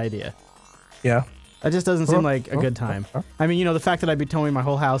super bad idea. Yeah. It just doesn't seem like a good time. I mean, the fact that I'd be towing my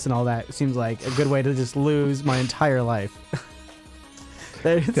whole house and all that seems like a good way to just lose my entire life.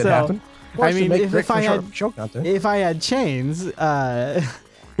 Could happen. I mean, if I had chains, yeah,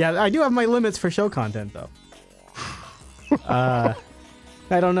 I do have my limits for show content though. I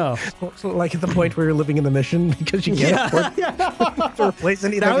don't know. Like at the point where you're living in the mission because you can't afford to replace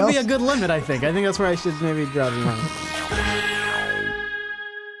anything else. That would be a good limit, I think. I think that's where I should maybe draw the line.